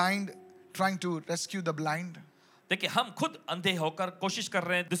like the blind trying to rescue the blind. देखिए हम खुद अंधे होकर कोशिश कर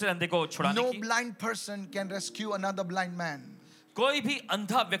रहे हैं दूसरे अंधे को छुड़ाने No की. blind person can rescue another blind man. कोई भी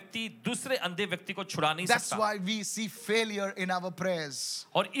अंधा व्यक्ति दूसरे अंधे व्यक्ति को छुड़ा नहीं That's सकता. why we see failure in our prayers.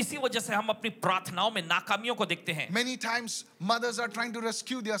 और इसी वजह से हम अपनी प्रार्थनाओं में नाकामियों को देखते हैं. Many times mothers are trying to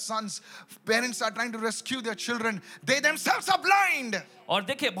rescue their sons, parents are trying to rescue their children. They themselves are blind. और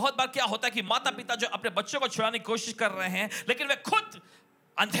देखिए बहुत बार क्या होता है कि माता पिता जो अपने बच्चों को छुड़ाने की कोशिश कर रहे हैं लेकिन वे खुद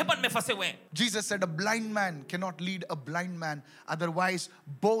अंधेपन में फंसे हुए हैं. Jesus said a blind man cannot lead a blind man, otherwise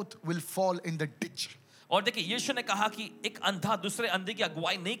both will fall in the ditch. और देखिए यीशु ने कहा कि एक अंधा दूसरे अंधे की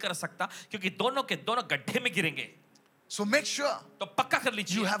अगुवाई नहीं कर सकता क्योंकि दोनों के दोनों गड्ढे में गिरेंगे. So make sure तो पक्का कर you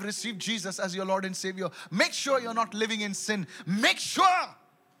लीजिए have received Jesus as your Lord and Savior. Make sure you're not living in sin. Make sure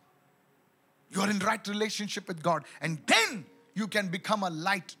you're in right relationship with God. And then you can become a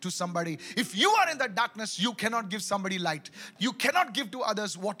light to somebody. If you are in the darkness, you cannot give somebody light. You cannot give to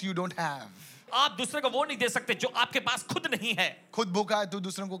others what you don't have. आप दूसरे को वो नहीं दे सकते जो आपके पास खुद नहीं है. खुद भूखा है तू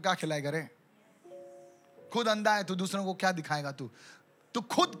दूसरों को क्या खिलाएगा रे? खुद अंधा है तू दूसरों को क्या दिखाएगा तू? तू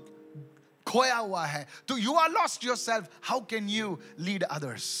खुद खोया हुआ है. तो you are lost yourself. How can you lead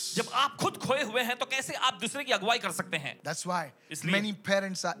others? जब आप खुद खोए हुए हैं तो कैसे आप दूसरे की अगुवाई कर सकते हैं? That's why इसलिए- many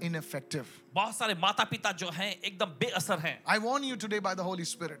parents are ineffective. बहुत सारे माता पिता जो हैं एकदम बेअसर हैं. I warn you today by the Holy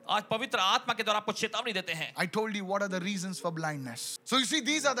Spirit. आज पवित्र आत्मा के द्वारा आपको चेतावनी देते हैं. I told you what are the reasons for blindness. So you see,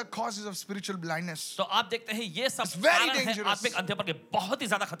 these are the causes of spiritual blindness. तो आप देखते हैं ये सब It's very कारण है dangerous. आत्मिक अंधेपन के. बहुत ही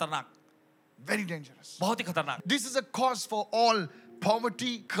ज्यादा खतरनाक, Very dangerous. बहुत ही खतरनाक. This is a cause for all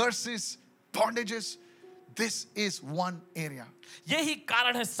poverty, curses, bondages. This is one area. यही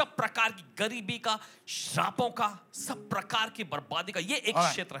कारण है सब प्रकार की गरीबी का, श्रापों का, सब प्रकार की बर्बादी का. ये एक All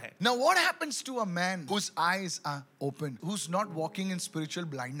right. क्षेत्र है. Now what happens to a man whose eyes are open, who's not walking in spiritual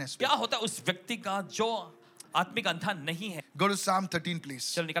blindness? क्या होता है उस व्यक्ति का जो आत्मिक अंधा नहीं है? Go to Psalm 13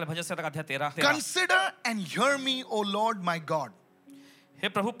 please. चलो निकाले भजन संहिता का अध्याय 13. Consider and hear me, O Lord my God. हे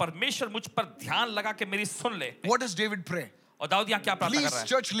प्रभु परमेश्वर मुझ पर ध्यान लगा के मेरी सुन ले. What does David pray? और दाऊद यहाँ क्या प्रार्थना कर रहा Please है?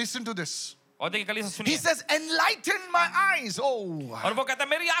 church, listen to this. और देखिए कल से He सुनिए. says, enlighten my eyes. Oh. और वो कहता है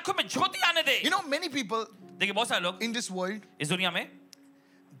मेरी आंखों में ज्योति आने दे. You know, many people देखिए बहुत सारे लोग in this world, इस दुनिया में,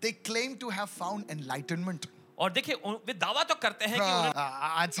 they claim to have found enlightenment. और देखिए वे दावा तो करते हैं कि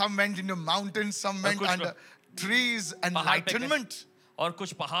उन्हें Some went into mountains, some went कुछ under trees, पहाड़ पे enlightenment. और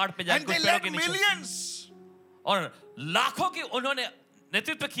कुछ पहाड़ पे जाके And कुछ they पेड़ों led के नीचे millions. और लाखों की उन्होंने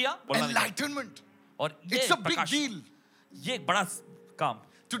नेतृत्व किया. बोलना नहीं चाहिए. Enlightenment. और ये It's a big Prakash, deal. ये एक बड़ा काम.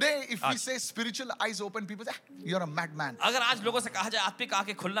 Today, if we say spiritual eyes open, people say, you're a madman. अगर आज लोगों से कहा जाए आत्मिक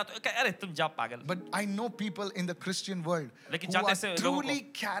आंखें खुलना तो कहे, अरे तुम जाओ पागल. But I know people in the Christian world लेकिन who जानते are ऐसे लोगों को- truly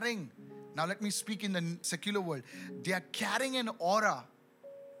carrying. Now let me speak in the secular world. They are carrying an aura,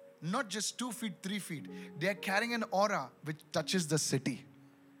 not just 2 feet, 3 feet. They are carrying an aura which touches the city.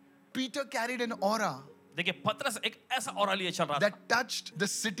 Peter carried an aura देखिए पतरस एक ऐसा औरा लिए चल रहा था that touched the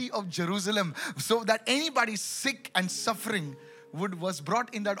city of Jerusalem, so that anybody sick and suffering was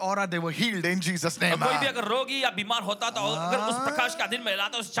brought in that aura, they were healed in Jesus' name. कोई भी अगर रोगी या बीमार होता तो अगर उस प्रकाश के अधीन में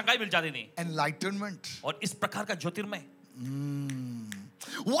रहता उसे चंगाई मिल जाती नहीं. Enlightenment. और इस प्रकार का ज्योतिर्मय.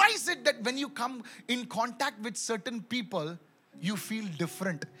 Why is it that when you come in contact with certain people, you feel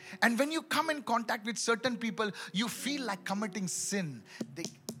different? And when you come in contact with certain people, you feel like committing sin.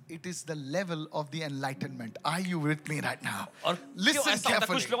 It is the level of the enlightenment. Are you with me right now? और Listen क्यों ऐसा होता है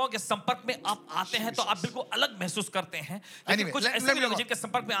carefully. कुछ लोगों के संपर्क में आप आते हैं तो आप बिल्कुल अलग महसूस करते हैं लेकिन Anyway, कुछ let ऐसे me भी लोग go. जिनके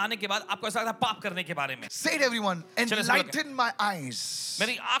संपर्क में आने के बाद आपको ऐसा लगता है पाप करने के बारे में. Say it, everyone. Enlighten my eyes.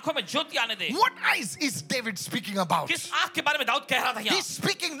 मेरी आंखों में ज्योति आने दे. What eyes is David speaking about? किस आंख के बारे में दाऊद कह रहा था यहाँ? He's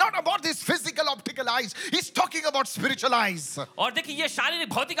speaking not about these physical optical eyes. He's talking about spiritual eyes. और देखिए ये शारीरिक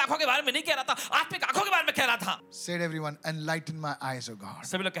भौतिक आंखों के बारे में नहीं कह रहा था आत्मिक आंखों के बारे में कह रहा था. Say it, everyone. Enlighten my eyes, oh God.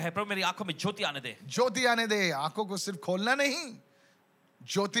 सभी लोग कहे प्रभु मेरी आंखों में ज्योति आने दे. ज्योति आने दे. आंखों को सिर्फ खोलना नहीं,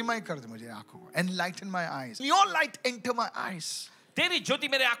 ज्योतिमय कर दे मुझे आंखों को. Enlighten my eyes. Your light enter my eyes. तेरी ज्योति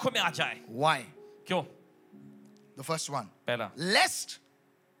मेरे आंखों में आ जाए. Why? क्यों? The first one. पहला. Lest.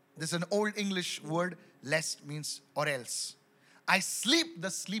 This is an old English word. Lest means or else. I sleep the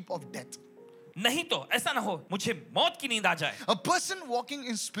sleep of death. नहीं तो ऐसा ना हो मुझे मौत की नींद आ जाए. A person walking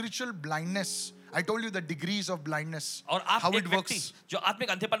in spiritual blindness. I told you the degrees of blindness. और आप How एक it व्यक्ति works. जो आत्मिक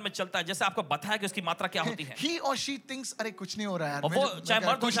अंधेपन में चलता है जैसे आपको बताया कि उसकी मात्रा क्या होती है. He or she thinks अरे कुछ नहीं हो रहा है यार. और वो चाहे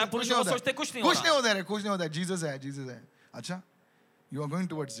मर्द हो चाहे पुरुष हो सोचते कुछ नहीं हो कुछ नहीं हो रहा है. कुछ नहीं हो रहा है. Jesus है, Jesus है. अच्छा, you are going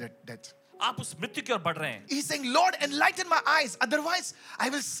towards death. आप उस मृत्यु की ओर बढ़ रहे हैं. He's saying, Lord, enlighten my eyes. Otherwise, I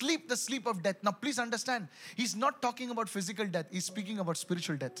will sleep the sleep of death. Now, please understand. He's not talking about physical death. He's speaking about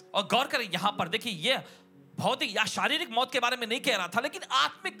spiritual death. और गौर करें यहाँ पर देखिए ये भौतिक या शारीरिक मौत के बारे में नहीं कह रहा था लेकिन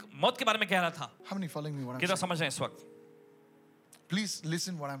आत्मिक मौत के बारे में कह रहा था. How many following me? What I'm कितना saying? समझ रहे हैं इस वक्त? Please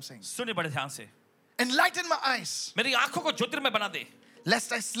listen what I'm saying. सुनिए बड़े ध्यान से. Enlighten my eyes, मेरी आंखों को ज्योतिर्मय बना दे.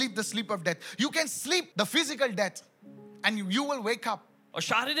 lest I sleep the sleep of death. You can sleep the physical death, and you will wake up. और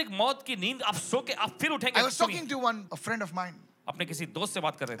शारीरिक मौत की नींद आप सो के आप फिर उठेंगे. I was talking to a friend of mine, अपने किसी दोस्त से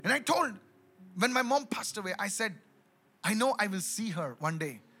बात कर रहे थे. and I told, when my mom passed away, I said, I know I will see her one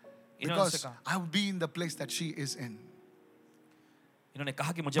day, because I will be in the place that she is in. इन्होंने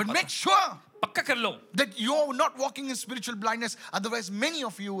कहा कि मुझे But make sure पक्का कर लो that you're not walking in spiritual blindness. Otherwise, many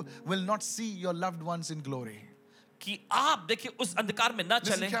of you will not see your loved ones in glory. कि आप देखिए उस अंधकार में न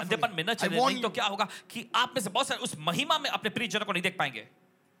चले, अंधेपन में न चले, नहीं तो क्या होगा कि आप में से बहुत सारे उस महिमा में अपने प्रियजनों को नहीं देख पाएंगे.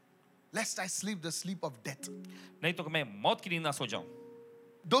 Lest I sleep the sleep of death. नहीं तो मैं मौत की नींद ना सो जाऊं.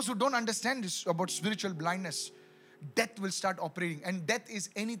 Those who don't understand this about spiritual blindness, death will start operating. And death is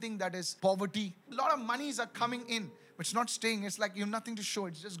anything that is poverty. A lot of monies are coming in, but it's not staying. It's like you have nothing to show.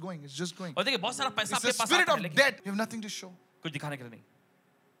 It's just going. It's just going. और देखिए बहुत सारा पैसा It's आपके the pass spirit आता है of लेकिन death. You have nothing to show. कुछ दिखाने के लिए नहीं,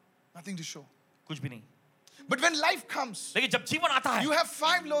 Nothing to show. कुछ भी नहीं. But when life comes, लेकिन जब जीवन आता है you have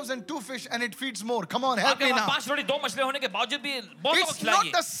 5 loaves and 2 fish and it feeds more. Come on, help आपके me पास now. 5 रोटी 2 मछली होने के बावजूद भी बहुतों को It's not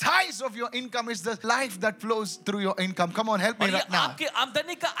खिलाइए. the size of your income, it's the life that flows through your income. Come on, help me और ये right now. आपकी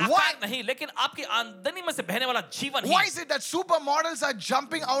आमदनी का Why? आकार नहीं लेकिन आपकी आमदनी में से बहने वाला जीवन Why he. is it that supermodels are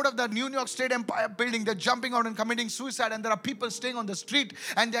jumping out of the New York State Empire building? They're jumping out and committing suicide, and there are people staying on the street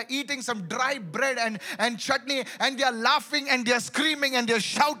and they're eating some dry bread and chutney, and they're laughing and they're screaming and they're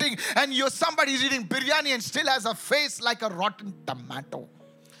shouting, and somebody's eating biryani and still has a face like a rotten tomato.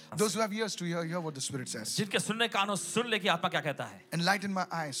 Those who have ears to hear what the Spirit says. जिनके सुनने कानों सुन ले कि आत्मा क्या कहता है. Enlighten my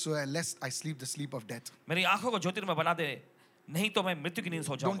eyes so lest I sleep the sleep of death. मेरी आंखों को ज्योतिर्मय बना दे, नहीं तो मैं मृत्यु की नींद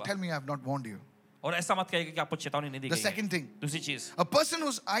सो Don't जाऊंगा. tell me I have not warned you. और ऐसा मत कहिए कि आपको चेतावनी नहीं दी The गई है. second thing, दूसरी चीज, a person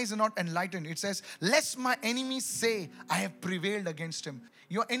whose eyes are not enlightened, it says, lest my enemies say, I have prevailed against him.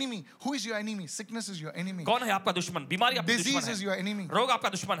 Your enemy, who is your enemy? Sickness is your enemy. कौन है आपका दुश्मन? बीमारी आपका Disease दुश्मन is है. your enemy. रोग आपका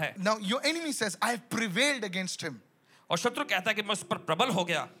दुश्मन है. Now, your enemy says, I have prevailed against him. और शत्रु कहता है कि मैं उस पर प्रबल हो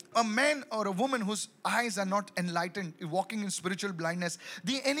गया. A man or a woman whose eyes are not enlightened, walking in spiritual blindness,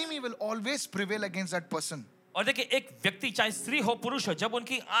 the enemy will always prevail against that person. और देखिए एक व्यक्ति चाहे स्त्री हो पुरुष हो जब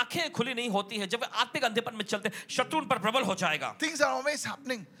उनकी आंखें खुली नहीं होती है जब वे आत्मिक अंधेपन में चलते शत्रु उन पर प्रबल हो जाएगा. Things are always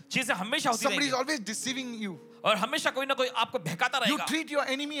happening. चीजें हमेशा होती Somebody is रहेंगी always deceiving you. और हमेशा कोई ना कोई आपको बहकाता You रहेगा. treat your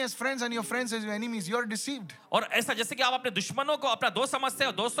enemy as friends and your friends as your enemies. You are deceived. और ऐसा जैसे कि आप अपने दुश्मनों को अपना दोस्त समझते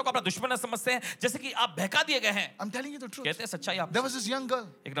हैं और दोस्तों को अपना दुश्मन समझते हैं जैसे कि आप बहका दिए गए हैं. I'm telling you the truth. कहते हैं सच्चाई आप. There was this young girl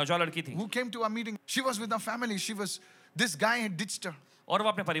एक नौजवान लड़की थी who came to our meeting. She was with her family. This guy had ditched her. और वो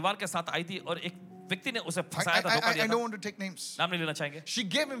अपने परिवार के साथ आई थी और एक व्यक्ति ने उसे फंसाया था, धोखा दिया I था। don't want to take names. नाम नहीं लेना चाहेंगे। She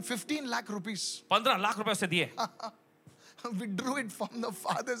gave him 15 lakh rupees. 15 lakh रुपए उसे दिए, Withdrew it from the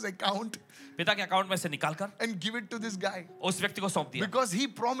father's account पिता के अकाउंट में से निकालकर and give it to this guy. उस व्यक्ति को सौंप दिया, Because he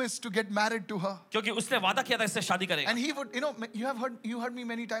promised to get married to her. क्योंकि उसने वादा किया था इससे शादी करेगा। And he would, you heard me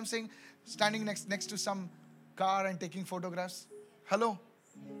many times saying, standing next to some car and taking photographs. Hello.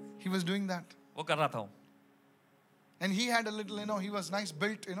 He was doing that. वो कर रहा था। And he had a little, he was nice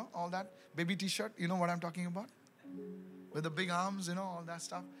built, all that. Baby t-shirt, you know what I'm talking about? With the big arms, all that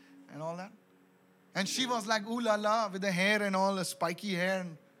stuff and all that. And she was like, ooh la la, with the hair and all, the spiky hair.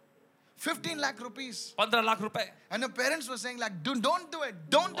 And 15 lakh rupees. 15 lakh रुपए। And her parents were saying like, don't do it,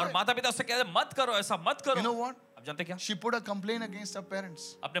 don't do और it. माता पिता उससे कहते मत करो ऐसा, मत करो। You know what? अब जानते क्या? She put a complaint against her parents.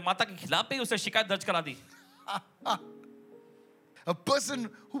 अपने माता के खिलाफ भी उसे शिकायत दर्ज करा दी। A person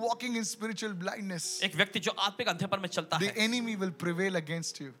who walking in spiritual blindness, एक व्यक्ति जो आत्मिक अंधेपन में चलता the है, enemy will prevail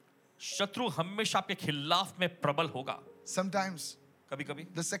against you. शत्रु हमेशा आपके खिलाफ में प्रबल होगा। Sometimes कभी-कभी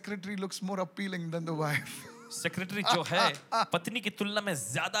the secretary looks more appealing than the wife. Secretary जो है पत्नी की तुलना में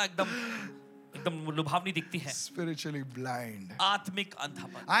ज्यादा एकदम लुभावनी दिखती है। Spiritually blind. आत्मिक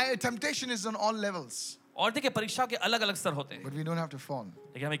अंधापन। Temptation is on all levels, और देखिए परीक्षा के अलग-अलग स्तर होते हैं, but we don't have to fall.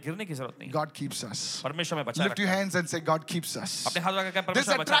 लेकिन हमें गिरने की जरूरत नहीं। God keeps us. परमेश्वर में बचाए Lift your रखता है। hands and say, God keeps us. अपने हाथ लगा के There's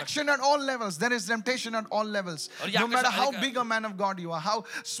परमेश्वर बचाए रखता है। attraction at all levels. There is temptation at all levels. और ये No matter आकर्षण how एक- big a man of God you are, how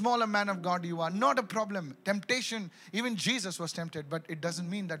small a man of God you are, not a problem. Temptation, even Jesus was tempted, but it doesn't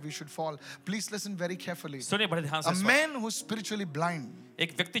mean that we should fall. Please listen very carefully. सुनिए बड़े ध्यान से A इस वक्त। man who's spiritually blind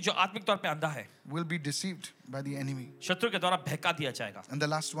एक व्यक्ति जो आत्मिक तौर पे अंधा है, will be deceived by the enemy. शत्रु के द्वारा बहका दिया जाएगा। And the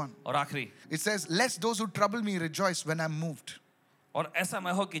last one, और आखिरी, it says, "Lest those who trouble me rejoice when I'm moved." और ऐसा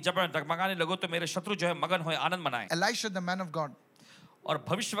मैं हो कि जब मैं डगमगाने लगूं तो मेरे शत्रु जो है मगन होए, आनंद मनाए। Elisha, the man of God, और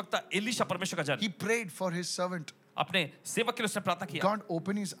भविष्यवक्ता एलीशा परमेश्वर का जन he prayed for his servant. अपने सेवक के लिए उसने प्रार्थना किया। God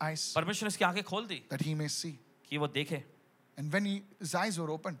opened his eyes परमेश्वर ने उसकी आंखें खोल दी that he may see. कि वो देखे, And when his eyes were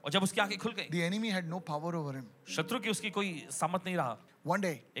open, और जब उसकी आंखें खुल गई, the enemy had no power over him. शत्रु की उसकी कोई सामर्थ नहीं रहा। One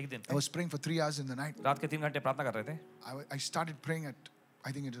day, एक दिन I was praying for 3 hours in the night. रात के 3 घंटे प्रार्थना कर रहे थे। I started praying at,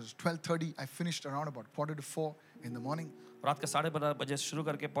 I think it was 12:30. I finished around about 3:45 in the morning. रात के 12:30 बजे शुरू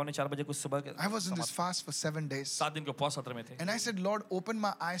करके 3:45 बजे कुछ सुबह के I was in this fast for 7 days. 7 दिन के उपवास सत्र में थे। And I said, Lord, open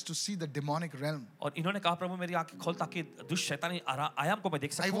my eyes to see the demonic realm. और इन्होंने कहा प्रभु मेरी आंखें खोल ताकि दुष्ट शैतानी आयाम को मैं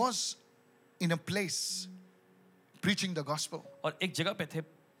देख I सकूं। was in a place preaching the gospel. और एक जगह पे थे,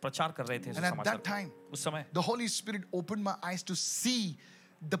 प्रचार कर रहे थे And at समाचार। that time, उस समय the Holy Spirit opened my eyes to see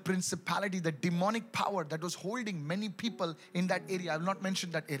the principality, the demonic power that was holding many people in that area. I will not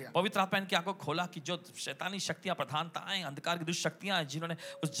mention that area. पवित्र आत्मा इनकी आंखों को खोला कि जो शैतानी शक्तियां, प्रधानताएं, अंधकार की दुष्ट शक्तियां हैं जिन्होंने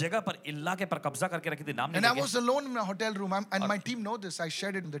उस जगह पर इलाके पर कब्जा करके रखी थी, नाम And नहीं I लेंगे। was alone in my hotel room, and my team know this. I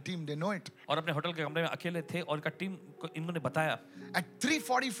shared it with the team. They know it. और अपने होटल के कमरे में अकेले थे और इनका टीम को इन्होंने बताया। At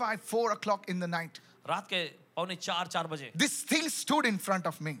 3:45, 4 o'clock in the night, रात के 3:45-4 बजे this thing stood in front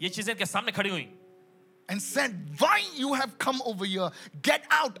of me ये चीजें इनके सामने खड़ी हुई and said, "Why you have come over here? Get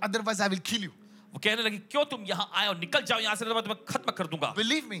out, otherwise I will kill you." वो कहने लगी क्यों तुम यहाँ आए और निकल जाओ यहाँ से, तो मैं तुम्हें खत्म कर दूंगा।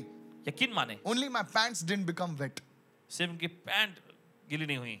 Believe me, यकीन माने only my pants didn't become wet. सिर्फ उनकी पैंट गीली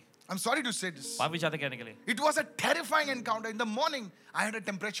नहीं हुई। I'm sorry to say this. माफी चाहते कहने के लिए। It was a terrifying encounter. In the morning, I had a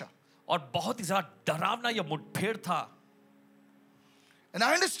temperature. और बहुत ही ज्यादा डरावना ये मुठभेड़ था। And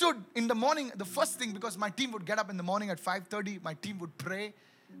I understood in the morning, the first thing, because my team would get up in the morning at 5:30, my team would pray.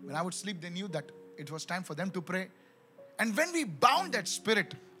 When I would sleep, they knew that it was time for them to pray. And when we bound that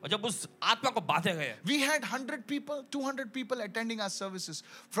spirit, और जब उस आत्मा को बांधे गए, we had 100 people, 200 people attending our services.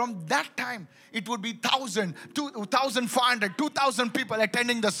 From that time, it would be 1,000, 2,500, 2,000 people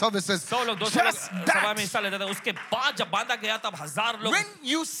attending the services. 100 लोग 200 Just लोग that. सभा में हिस्सा लेते थे। उसके बाद जब बांधा गया तब 1000 लोग When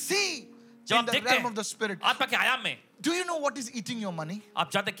you see जब in आप the देखते realm हैं of the spirit, आत्मा के आयाम में, do you know what is eating your money?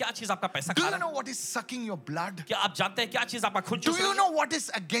 आप जानते हैं क्या चीज आपका पैसा Do खा you रहा know है? what is sucking your blood? क्या आप जानते हैं क्या चीज आपका खून Do चूस you रही है? know what is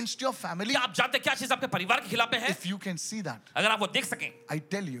against your family? क्या आप जानते हैं क्या चीज आपके परिवार के खिलाफ है? If you can see that, अगर आप वो देख सकें, I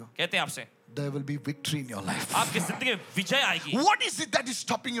tell you, कहते हैं आपसे there will be victory in your life. आपकी जिंदगी में विजय आएगी। What is it that is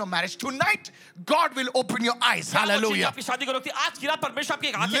stopping your marriage? Tonight, God will open your eyes. क्या वो चीज Hallelujah. आपकी शादी को रोकती है? आज की रात परमेश्वर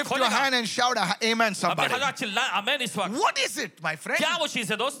आपकी आंखें Lift your खोलेगा। hand and shout amen, अपने somebody. हाथ चिल्लाएं आमीन इस वक्त। What is it, my friend? क्या वो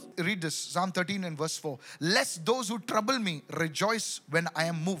चीज है दोस्त? Read this, Psalm 13 and verse 4. Lest those who trouble me rejoice when I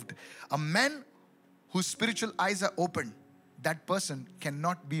am moved. A man whose spiritual eyes are open, that person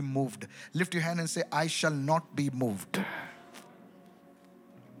cannot be moved. Lift your hand and say, I shall not be moved.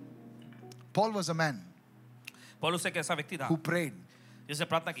 Paul was a man पौलुस एक ऐसा व्यक्ति था who prayed जिसने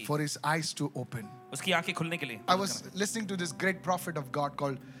प्रार्थना की for his eyes to open. उसकी आंखें खुलने के लिए। I was listening to this great prophet of God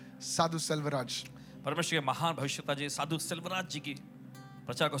called Sadhu Selvaraj. परमेश्वर के महान भविष्यवक्ता जी साधु सेल्वराज जी की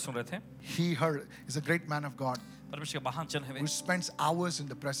प्रचार को सुन रहे थे। He heard, he's a great man of God. परमेश्वर के महान जन है वे who spends hours in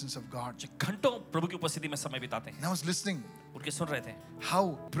the presence of God. जो घंटों प्रभु की उपस्थिति में समय बिताते हैं. And I was listening उनके सुन रहे थे how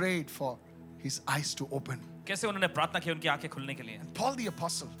prayed for his eyes to open. कैसे उन्होंने प्रार्थना की उनकी आंखें खुलने के लिए. And Paul the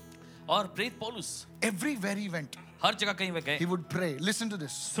apostle, और प्रेरित पौलुस everywhere he went, हर जगह कहीं वे गए. he would pray. Listen to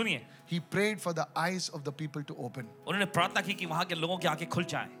this. सुनिए, He prayed for the eyes of the people to open. उन्होंने प्रार्थना की कि वहां के लोगों की आंखें खुल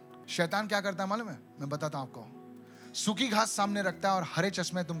जाएं. शैतान क्या करता है मालूम है? मैं बताता हूं आपको. सूखी घास सामने रखता है और हरे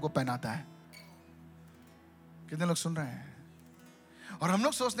चश्मे तुमको पहनाता है. कितने लोग सुन रहे हैं? और हम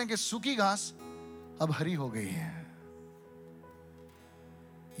लोग सोचते हैं कि सूखी घास अब हरी हो गई है.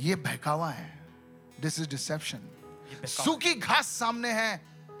 ये बहकावा है. This is deception. सूखी घास सामने है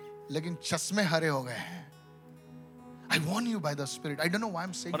लेकिन चश्मे हरे हो गए हैं. I warn you by the Spirit. I don't know why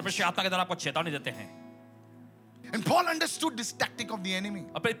I'm saying this. परमेश्वर आत्मा के द्वारा आपको चेतावनी देते हैं. And Paul understood this tactic of the enemy.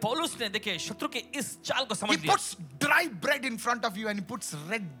 और फिर पौलुस ने देखिए शत्रु के इस चाल को समझ He लिया. puts dry bread in front of you and he puts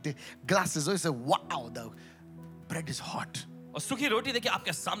red glasses. So you say, wow, the bread is hot. और सूखी रोटी देखिए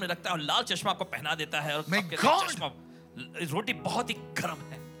आपके सामने रखता है और लाल चश्मा आपको पहना देता है और May आपके God चश्मा रोटी बहुत ही गर्म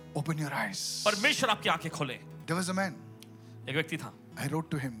है. Open your eyes. परमेश्वर आपकी आंखें खोले. There was a man. एक व्यक्ति था. I wrote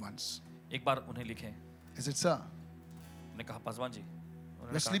to him once. एक बार उन्हें लिखे. I said, sir, उन्होंने कहा Paswan ji.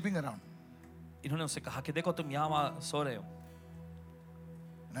 you're sleeping around. इन्होंने उससे कहा कि देखो तुम यहाँ वहाँ सो रहे हो.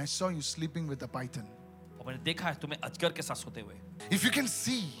 And I saw you sleeping with a python. और मैंने देखा है तुम्हें अजगर के साथ सोते हुए. If you can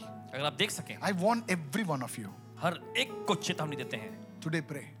see, अगर आप देख सकें, I warn every one of you. हर एक को चेतावनी देते हैं. Today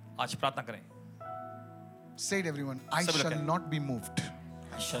pray. आज प्रार्थना करें. Say it everyone. I सभी लोग shall कहें. not be moved.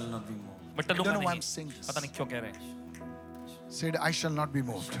 I shall not be moved. मैं I don't टलूंगा know why I'm नहीं. saying this. पता नहीं क्यों कह रहे हैं. Say it, I shall not be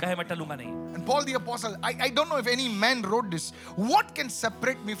moved. कहे मैं टलूंगा नहीं. And Paul the apostle, I don't know if any man wrote this. What can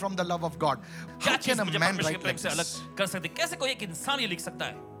separate me from the love of God? How क्या चीज can a मुझे man परमेश्वर के write प्रेम like से अलग this? कर सकती? कैसे कोई एक इंसान ये लिख सकता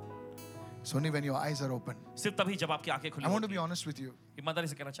है? It's only when your eyes are open. सिर्फ तभी जब आपकी आंखें खुली I want to होती be हैं. honest with you. ईमानदारी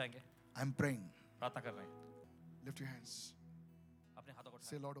से कहना चाहेंगे. I'm praying. प्रार्थना कर रहे हैं. Lift your hands. अपने हाथों को उठाएं.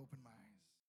 Say, Lord, open my eyes.